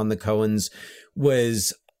all in on the Coens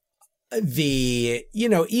was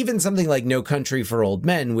even something like No Country for Old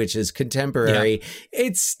Men, which is contemporary,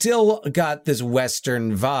 it's still got this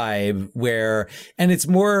Western vibe and it's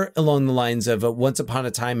more along the lines of Once Upon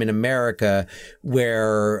a Time in America,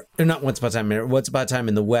 Once Upon a Time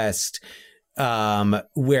in the West,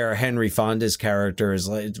 where Henry Fonda's character is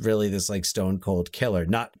like really this like stone cold killer,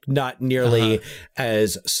 not nearly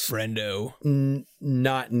as friendo,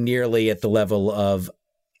 not nearly at the level of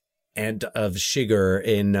Shiger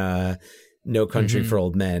in No Country for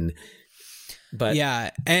Old Men. But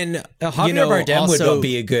and Javier Bardem would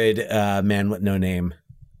be a good Man with No Name.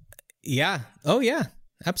 Yeah. Oh yeah,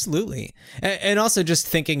 absolutely. And also just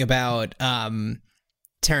thinking about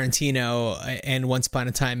Tarantino and Once Upon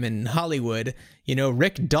a Time in Hollywood,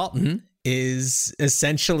 Rick Dalton is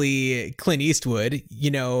essentially Clint Eastwood.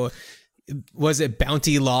 Was it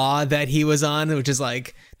Bounty Law that he was on, which is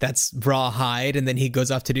like, that's rawhide, and then he goes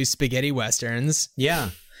off to do spaghetti westerns.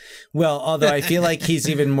 Yeah. Well, although I feel like he's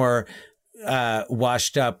even more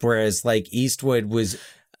washed up, whereas like Eastwood was,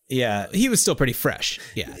 he was still pretty fresh.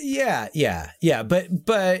 Yeah.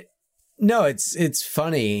 But no, it's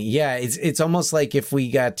funny. Yeah, it's almost like if we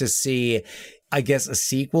got to see, I guess, a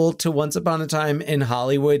sequel to Once Upon a Time in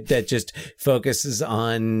Hollywood that just focuses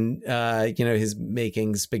on, his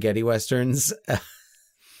making spaghetti westerns.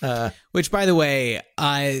 Which, by the way,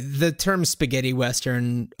 the term spaghetti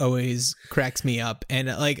western always cracks me up. And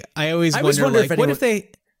like, I always wonder like, what if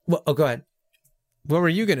they... Well, go ahead. What were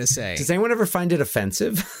you going to say? Does anyone ever find it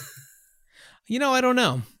offensive? I don't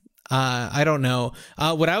know. I don't know.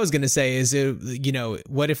 What I was going to say is,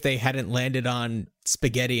 what if they hadn't landed on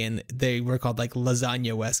spaghetti and they were called like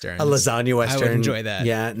lasagna westerns? A lasagna western. I would enjoy that.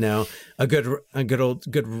 Yeah, no, a good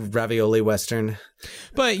ravioli western.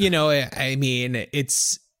 But I mean,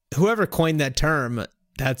 it's whoever coined that term.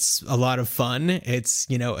 That's a lot of fun. It's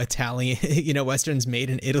Italian, westerns made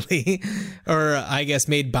in Italy, or I guess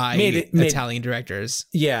made by Italian directors.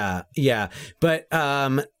 Yeah, but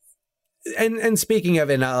And speaking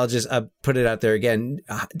of, and I'll just put it out there again,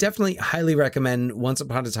 definitely highly recommend Once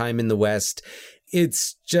Upon a Time in the West.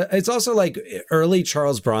 It's also like early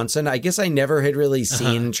Charles Bronson. I guess I never had really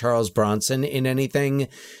seen Charles Bronson in anything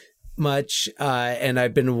much. And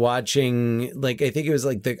I've been watching, like, I think it was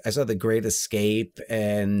like I saw The Great Escape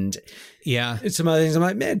and some other things. I'm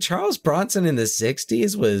like, man, Charles Bronson in the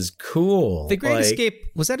 60s was cool. The Great Escape,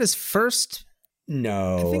 was that his first?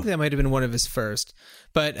 No. I think that might have been one of his first.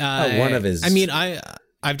 But one of his. I mean,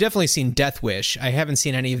 I've definitely seen Death Wish. I haven't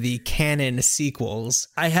seen any of the canon sequels.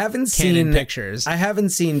 I haven't seen pictures. I haven't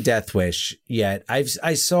seen Death Wish yet. I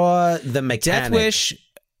saw The Mechanic.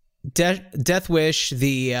 Death Wish.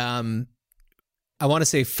 The I want to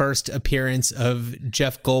say first appearance of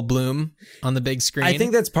Jeff Goldblum on the big screen. I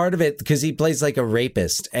think that's part of it because he plays like a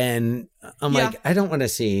rapist, and I'm like, I don't want to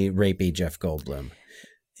see rapey Jeff Goldblum.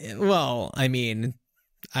 Well, I mean,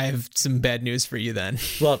 I have some bad news for you then.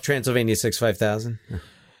 Well, Transylvania 65000.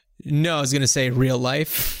 No, I was going to say Real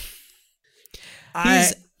Life.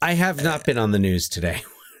 I have not been on the news today.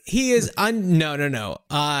 He is no.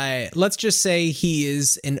 Let's just say he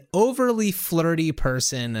is an overly flirty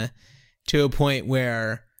person to a point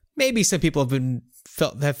where maybe some people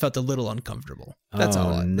have felt a little uncomfortable. That's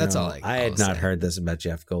all. That's all. I had not heard this about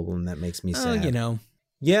Jeff Goldblum. That makes me sad.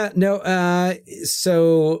 Yeah, no,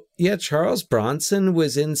 Charles Bronson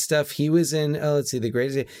was in stuff. He was in, The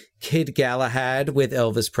Great Kid Galahad with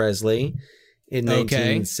Elvis Presley in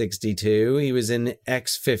 1962. He was in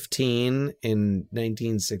X-15 in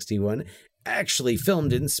 1961, actually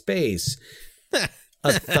filmed in space.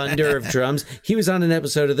 A Thunder of Drums. He was on an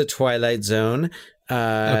episode of The Twilight Zone.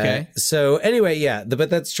 So anyway, but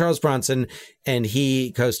that's Charles Bronson, and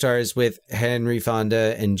he co-stars with Henry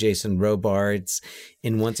Fonda and Jason Robards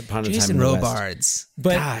in Once Upon a Time in the West. Jason Robards.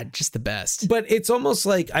 God, just the best. But it's almost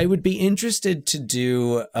like I would be interested to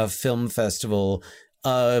do a film festival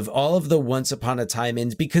of all of the Once Upon a Time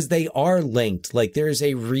ins because they are linked. Like there's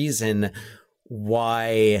a reason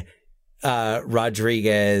why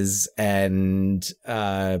Rodriguez and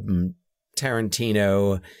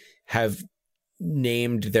Tarantino have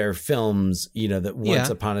named their films, that Once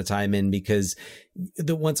Upon a Time in, because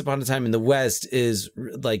the Once Upon a Time in the West is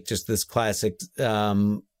like just this classic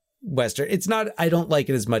Western. It's not, I don't like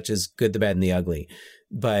it as much as Good, the Bad, and the Ugly,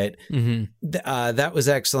 but that was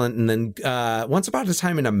excellent. And then Once Upon a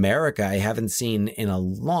Time in America, I haven't seen in a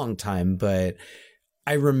long time, but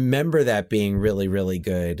I remember that being really, really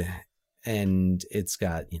good. And it's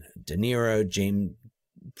got, De Niro,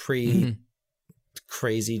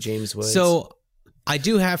 crazy James Woods. So I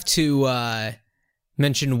do have to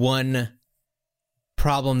mention one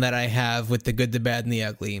problem that I have with The Good, the Bad, and the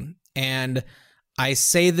Ugly. And I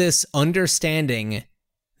say this understanding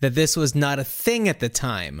that this was not a thing at the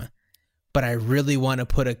time, but I really want to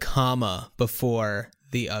put a comma before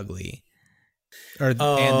the ugly. And the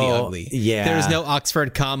ugly. Yeah. There was no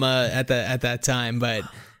Oxford comma at that time, but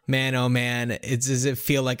man, oh man, does it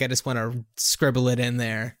feel like I just want to scribble it in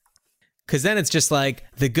there? Because then it's just like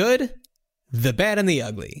the good, the bad, and the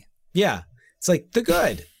ugly. Yeah. It's like the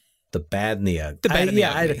good, the bad, and the ugly. The bad and the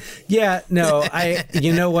ugly.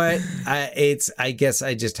 You know what? I guess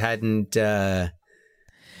I just hadn't, I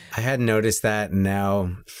hadn't noticed that. And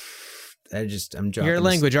now I'm dropping. You're a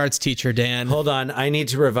language arts teacher, Dan. Hold on. I need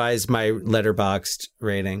to revise my Letterboxd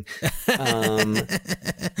rating. But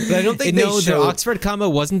I don't think the Oxford comma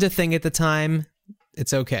wasn't a thing at the time.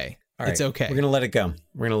 It's okay. All right. It's okay. We're going to let it go.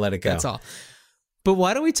 That's all. But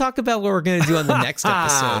why don't we talk about what we're going to do on the next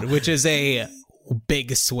episode, which is a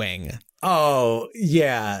big swing. Oh,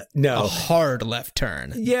 yeah. No. A hard left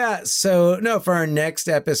turn. Yeah. So, no, for our next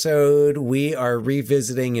episode, we are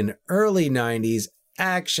revisiting an early 90s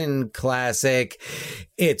action classic.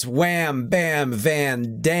 It's Wham Bam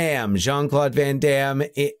Van Dam. Jean-Claude Van Damme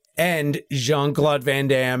and Jean-Claude Van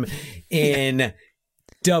Damme in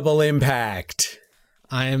Double Impact.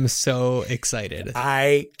 I am so excited.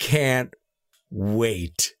 I can't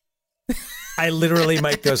wait. I literally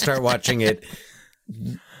might go start watching it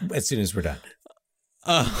as soon as we're done.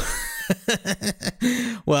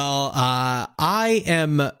 Well, I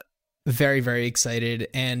am very, very excited.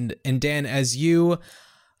 And Dan, as you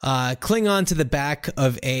cling on to the back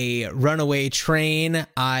of a runaway train,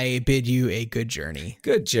 I bid you a good journey.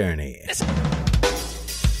 Good journey.